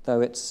 though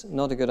it's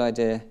not a good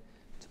idea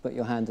to put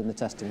your hand in the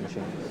testing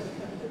machine.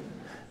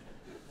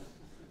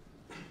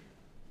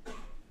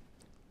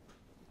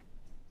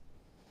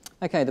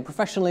 Okay, the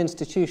professional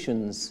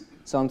institutions.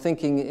 So I'm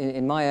thinking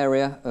in my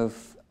area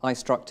of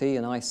iStructE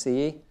and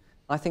ICE.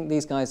 I think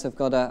these guys have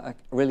got a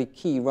really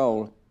key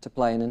role to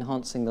play in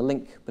enhancing the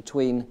link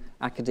between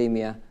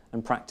academia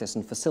and practice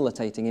and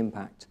facilitating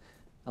impact.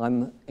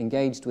 I'm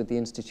engaged with the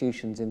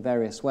institutions in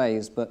various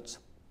ways, but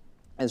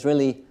there's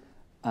really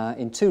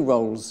in two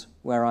roles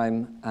where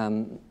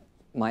I'm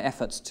my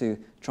efforts to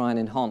try and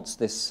enhance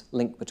this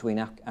link between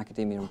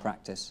academia and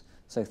practice.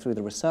 So through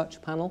the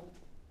research panel,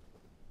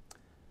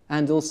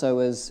 and also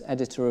as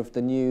editor of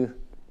the new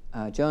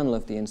journal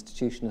of the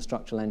Institution of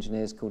Structural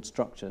Engineers called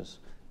Structures.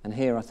 And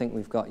here I think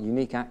we've got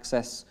unique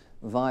access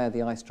via the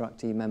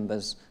iStructE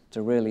members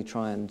to really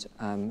try and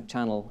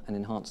channel and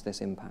enhance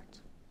this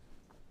impact.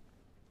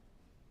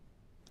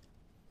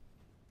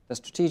 The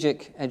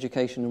Strategic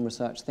Education and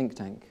Research Think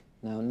Tank.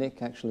 Now,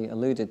 Nick actually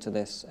alluded to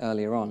this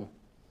earlier on.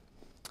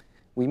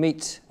 We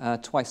meet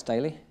twice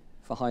daily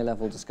for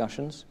high-level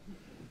discussions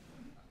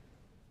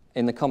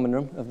in the common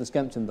room of the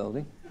Skempton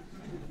building.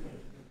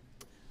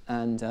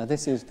 And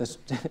this is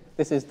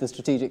the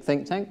Strategic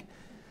Think Tank.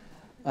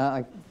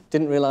 I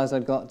didn't realise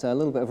I'd got a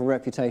little bit of a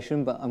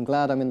reputation, but I'm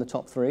glad I'm in the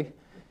top 3.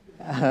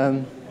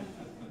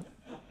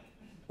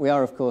 We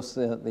are, of course,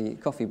 the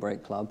coffee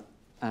break club,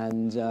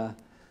 and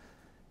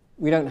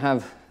we don't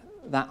have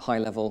that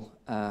high-level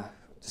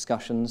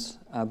discussions,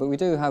 but we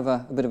do have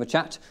a bit of a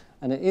chat,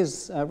 and it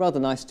is rather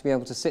nice to be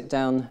able to sit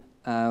down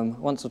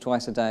once or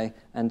twice a day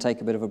and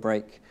take a bit of a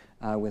break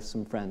with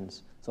some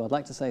friends. So I'd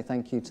like to say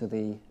thank you to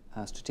the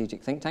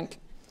Strategic Think Tank,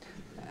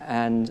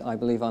 and I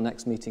believe our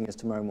next meeting is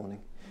tomorrow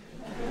morning.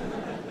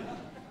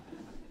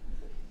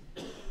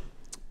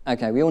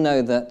 Okay, we all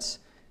know that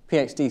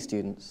PhD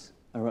students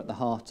are at the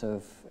heart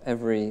of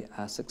every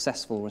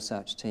successful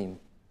research team.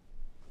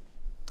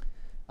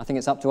 I think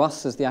it's up to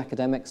us as the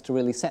academics to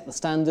really set the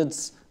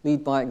standards,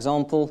 lead by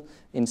example,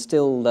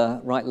 instill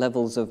the right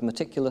levels of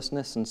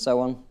meticulousness and so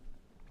on.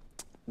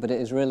 But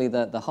it is really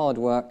the hard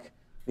work,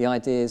 the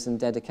ideas and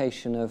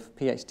dedication of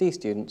PhD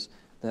students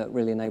that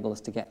really enable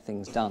us to get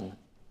things done.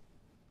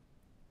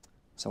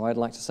 So I'd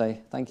like to say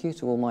thank you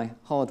to all my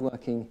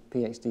hard-working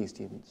PhD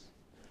students.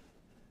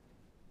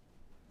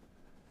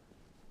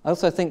 I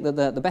also think that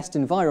the best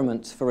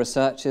environment for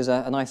research is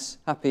a nice,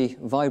 happy,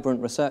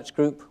 vibrant research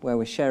group where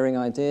we're sharing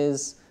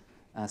ideas,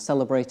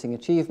 celebrating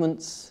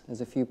achievements.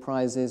 There's a few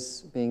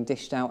prizes being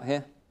dished out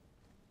here,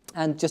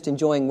 and just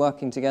enjoying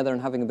working together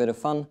and having a bit of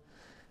fun.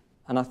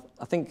 And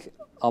I think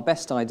our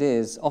best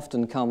ideas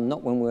often come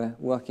not when we're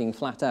working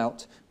flat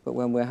out, but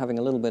when we're having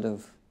a little bit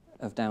of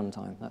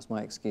downtime. That's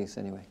my excuse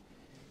anyway.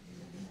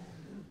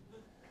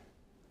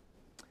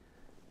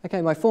 Okay,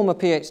 my former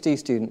PhD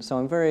student, so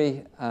I'm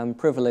very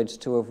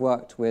privileged to have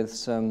worked with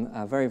some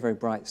very, very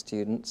bright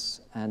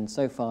students, and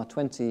so far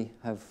 20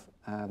 have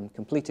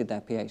completed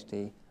their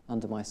PhD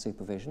under my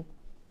supervision.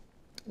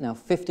 Now,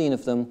 15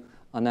 of them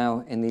are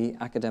now in the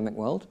academic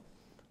world.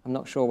 I'm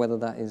not sure whether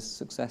that is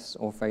success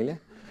or failure.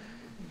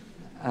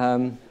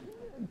 10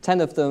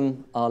 of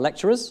them are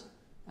lecturers,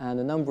 and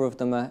a number of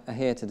them are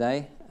here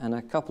today, and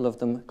a couple of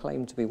them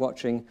claim to be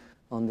watching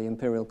on the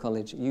Imperial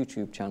College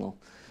YouTube channel.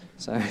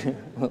 So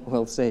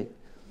we'll see.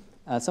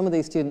 Some of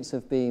these students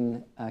have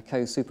been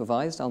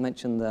co-supervised. I'll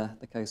mention the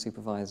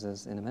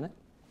co-supervisors in a minute.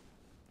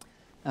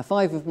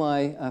 5 of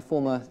my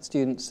former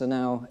students are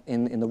now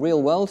in the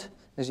real world,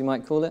 as you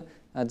might call it,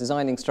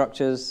 designing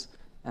structures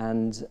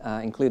and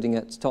including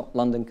at top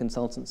London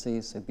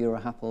consultancies, so Bureau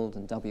Happold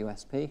and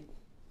WSP.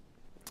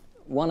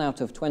 1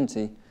 out of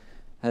 20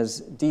 has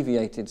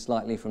deviated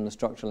slightly from the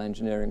structural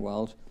engineering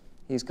world.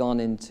 He's gone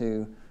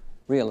into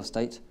real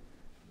estate.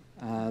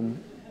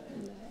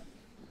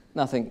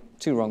 Nothing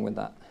too wrong with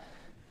that.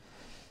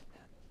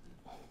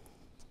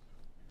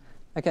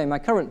 Okay, my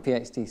current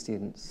PhD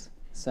students.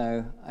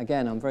 So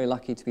again, I'm very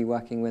lucky to be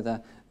working with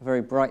a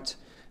very bright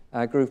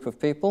group of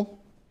people.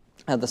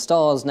 The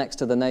stars next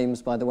to the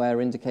names, by the way, are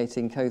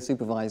indicating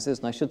co-supervisors.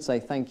 And I should say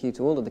thank you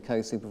to all of the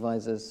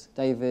co-supervisors,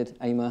 David,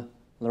 Aimer,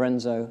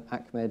 Lorenzo,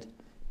 Ahmed,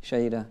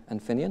 Shaida,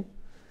 and Finian.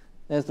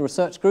 There's the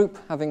research group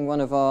having one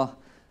of our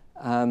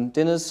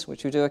dinners,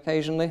 which we do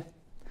occasionally.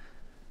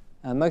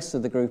 Most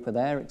of the group are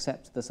there,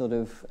 except the sort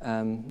of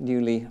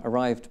newly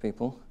arrived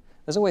people.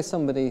 There's always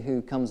somebody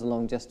who comes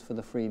along just for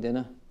the free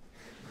dinner.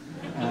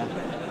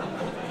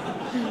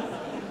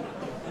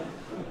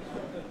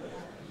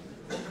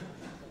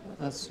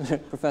 That's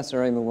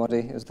Professor Aimer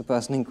Waddy is the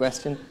person in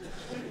question.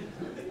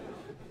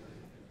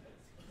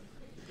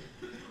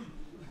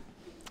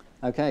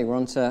 Okay, we're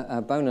on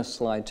to bonus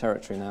slide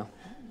territory now.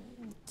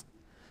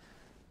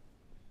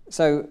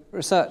 So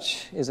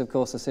research is, of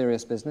course, a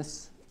serious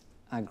business.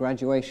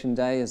 Graduation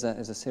day is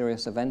a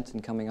serious event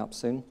and coming up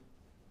soon.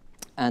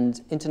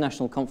 And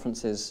international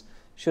conferences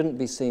shouldn't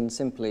be seen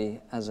simply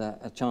as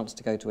a chance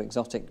to go to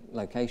exotic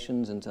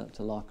locations and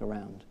to lark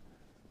around.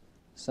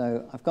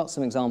 So I've got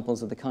some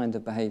examples of the kind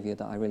of behavior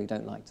that I really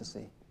don't like to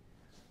see.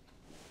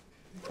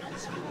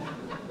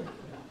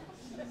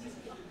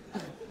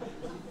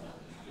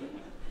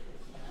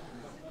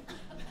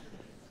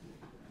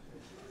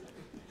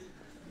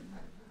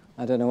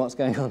 I don't know what's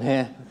going on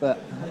here, but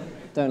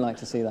don't like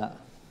to see that.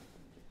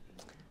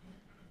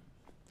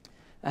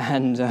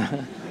 And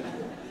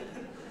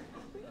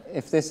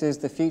if this is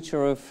the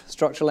future of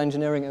structural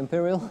engineering at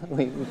Imperial,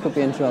 we could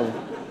be in trouble.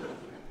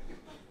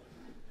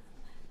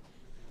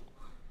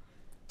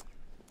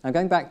 Now,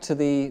 going back to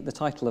the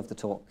title of the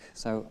talk,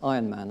 so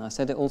Ironman, I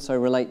said it also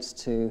relates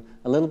to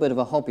a little bit of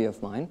a hobby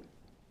of mine,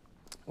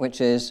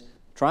 which is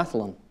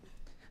triathlon.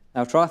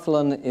 Now,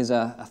 triathlon is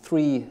a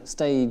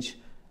 3-stage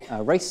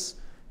race,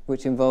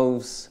 which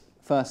involves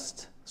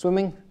first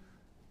swimming,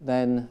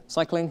 then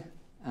cycling,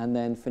 and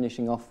then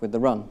finishing off with the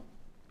run.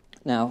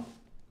 Now,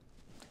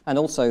 and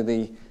also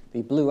the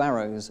blue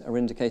arrows are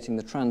indicating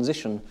the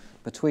transition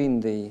between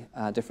the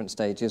different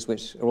stages,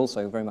 which are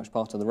also very much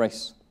part of the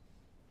race.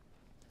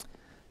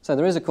 So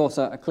there is, of course,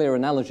 a clear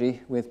analogy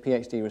with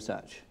PhD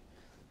research,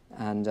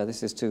 and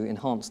this is to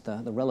enhance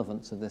the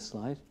relevance of this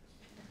slide.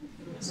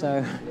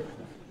 So,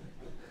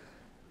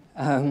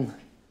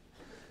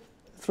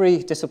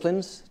 3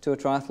 disciplines to a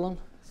triathlon,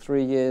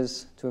 3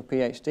 years to a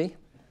PhD.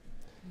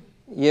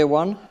 Year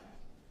 1,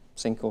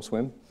 sink or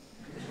swim.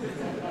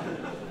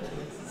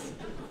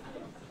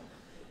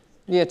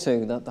 Year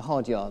 2, the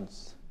hard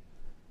yards.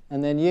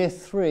 And then year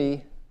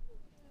 3,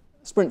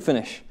 sprint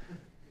finish.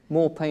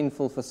 More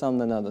painful for some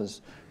than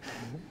others.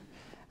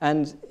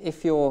 And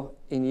if you're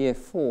in year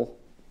 4,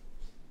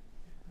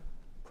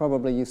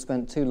 probably you've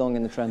spent too long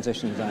in the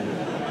transition zone.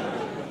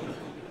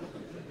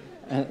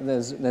 And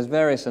there's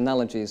various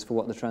analogies for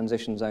what the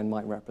transition zone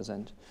might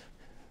represent.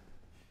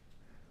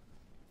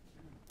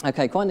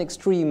 Okay, quite an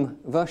extreme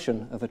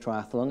version of a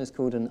triathlon is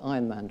called an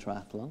Ironman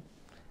triathlon,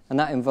 and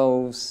that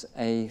involves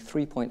a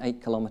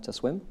 3.8 kilometre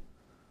swim,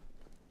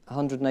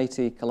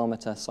 180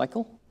 kilometre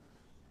cycle,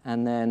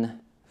 and then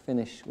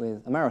finish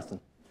with a marathon.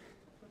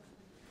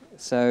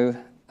 So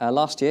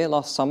last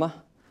summer,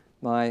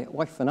 my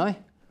wife and I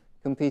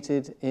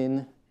competed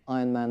in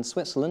Ironman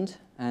Switzerland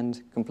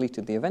and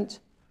completed the event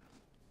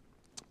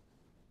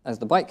as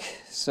the bike.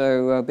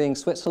 So being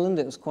Switzerland,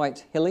 it was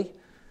quite hilly.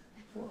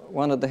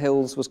 One of the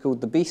hills was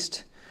called the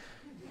Beast.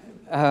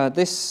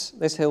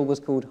 This hill was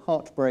called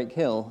Heartbreak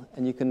Hill,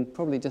 and you can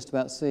probably just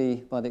about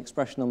see by the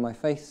expression on my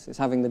face it's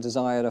having the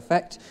desired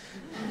effect.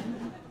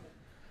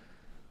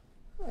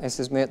 This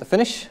is me at the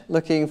finish,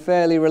 looking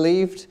fairly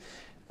relieved,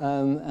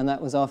 and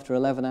that was after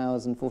 11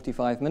 hours and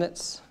 45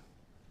 minutes.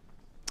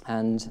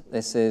 And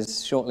this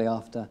is shortly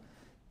after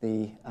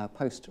the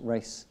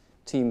post-race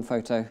team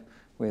photo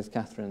with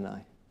Catherine and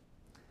I.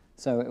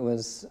 So it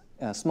was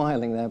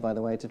smiling there, by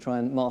the way, to try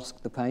and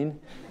mask the pain,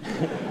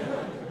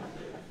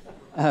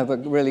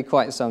 but really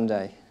quite some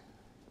day.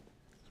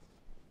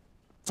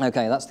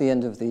 Okay, that's the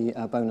end of the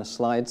bonus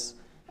slides,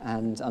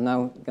 and I'm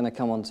now going to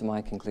come on to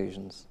my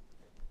conclusions.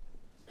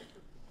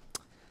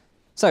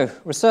 So,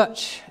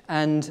 research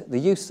and the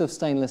use of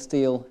stainless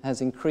steel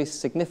has increased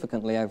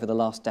significantly over the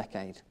last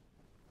decade.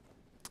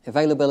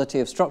 Availability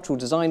of structural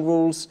design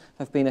rules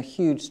have been a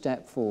huge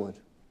step forward.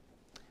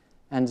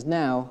 And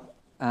now,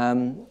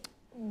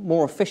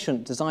 more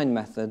efficient design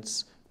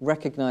methods,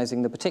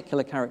 recognizing the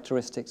particular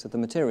characteristics of the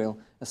material,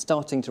 are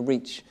starting to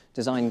reach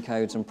design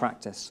codes and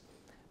practice.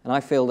 And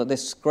I feel that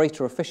this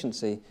greater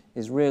efficiency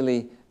is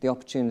really the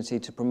opportunity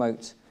to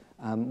promote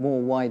more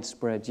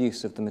widespread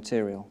use of the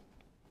material.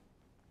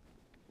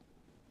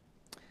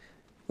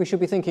 We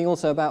should be thinking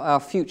also about our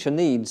future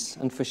needs,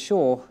 and for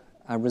sure,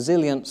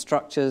 resilient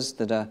structures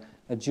that are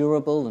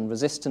durable and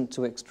resistant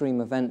to extreme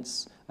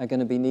events are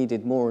going to be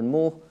needed more and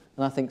more,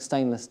 and I think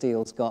stainless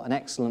steel's got an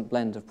excellent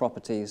blend of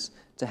properties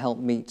to help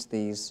meet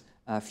these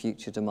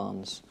future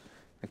demands.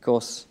 Of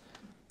course,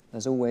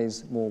 there's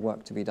always more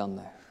work to be done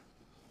there.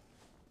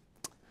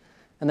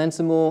 And then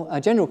some more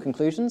general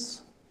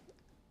conclusions.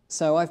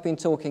 So I've been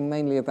talking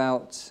mainly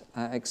about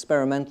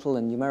experimental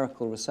and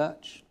numerical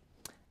research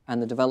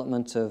and the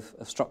development of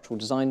structural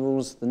design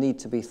rules, the need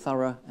to be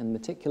thorough and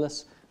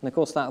meticulous. And of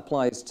course that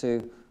applies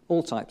to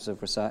all types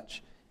of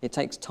research. It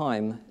takes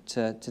time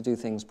to do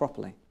things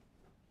properly.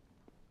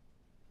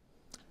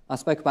 I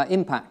spoke about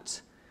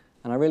impact,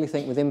 and I really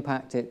think with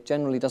impact it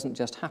generally doesn't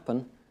just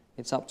happen.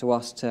 It's up to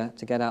us to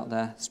get out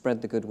there,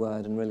 spread the good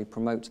word, and really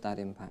promote that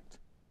impact.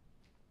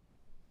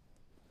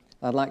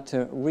 I'd like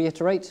to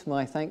reiterate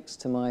my thanks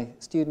to my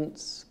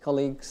students,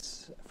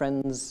 colleagues,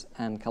 friends,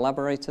 and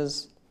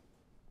collaborators,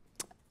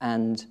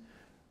 and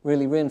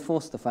really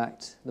reinforce the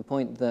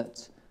point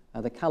that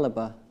the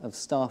calibre of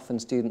staff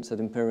and students at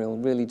Imperial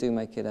really do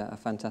make it a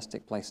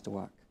fantastic place to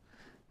work.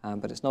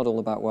 But it's not all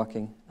about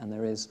working, and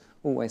there is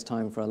always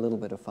time for a little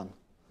bit of fun.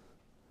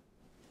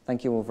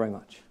 Thank you all very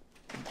much.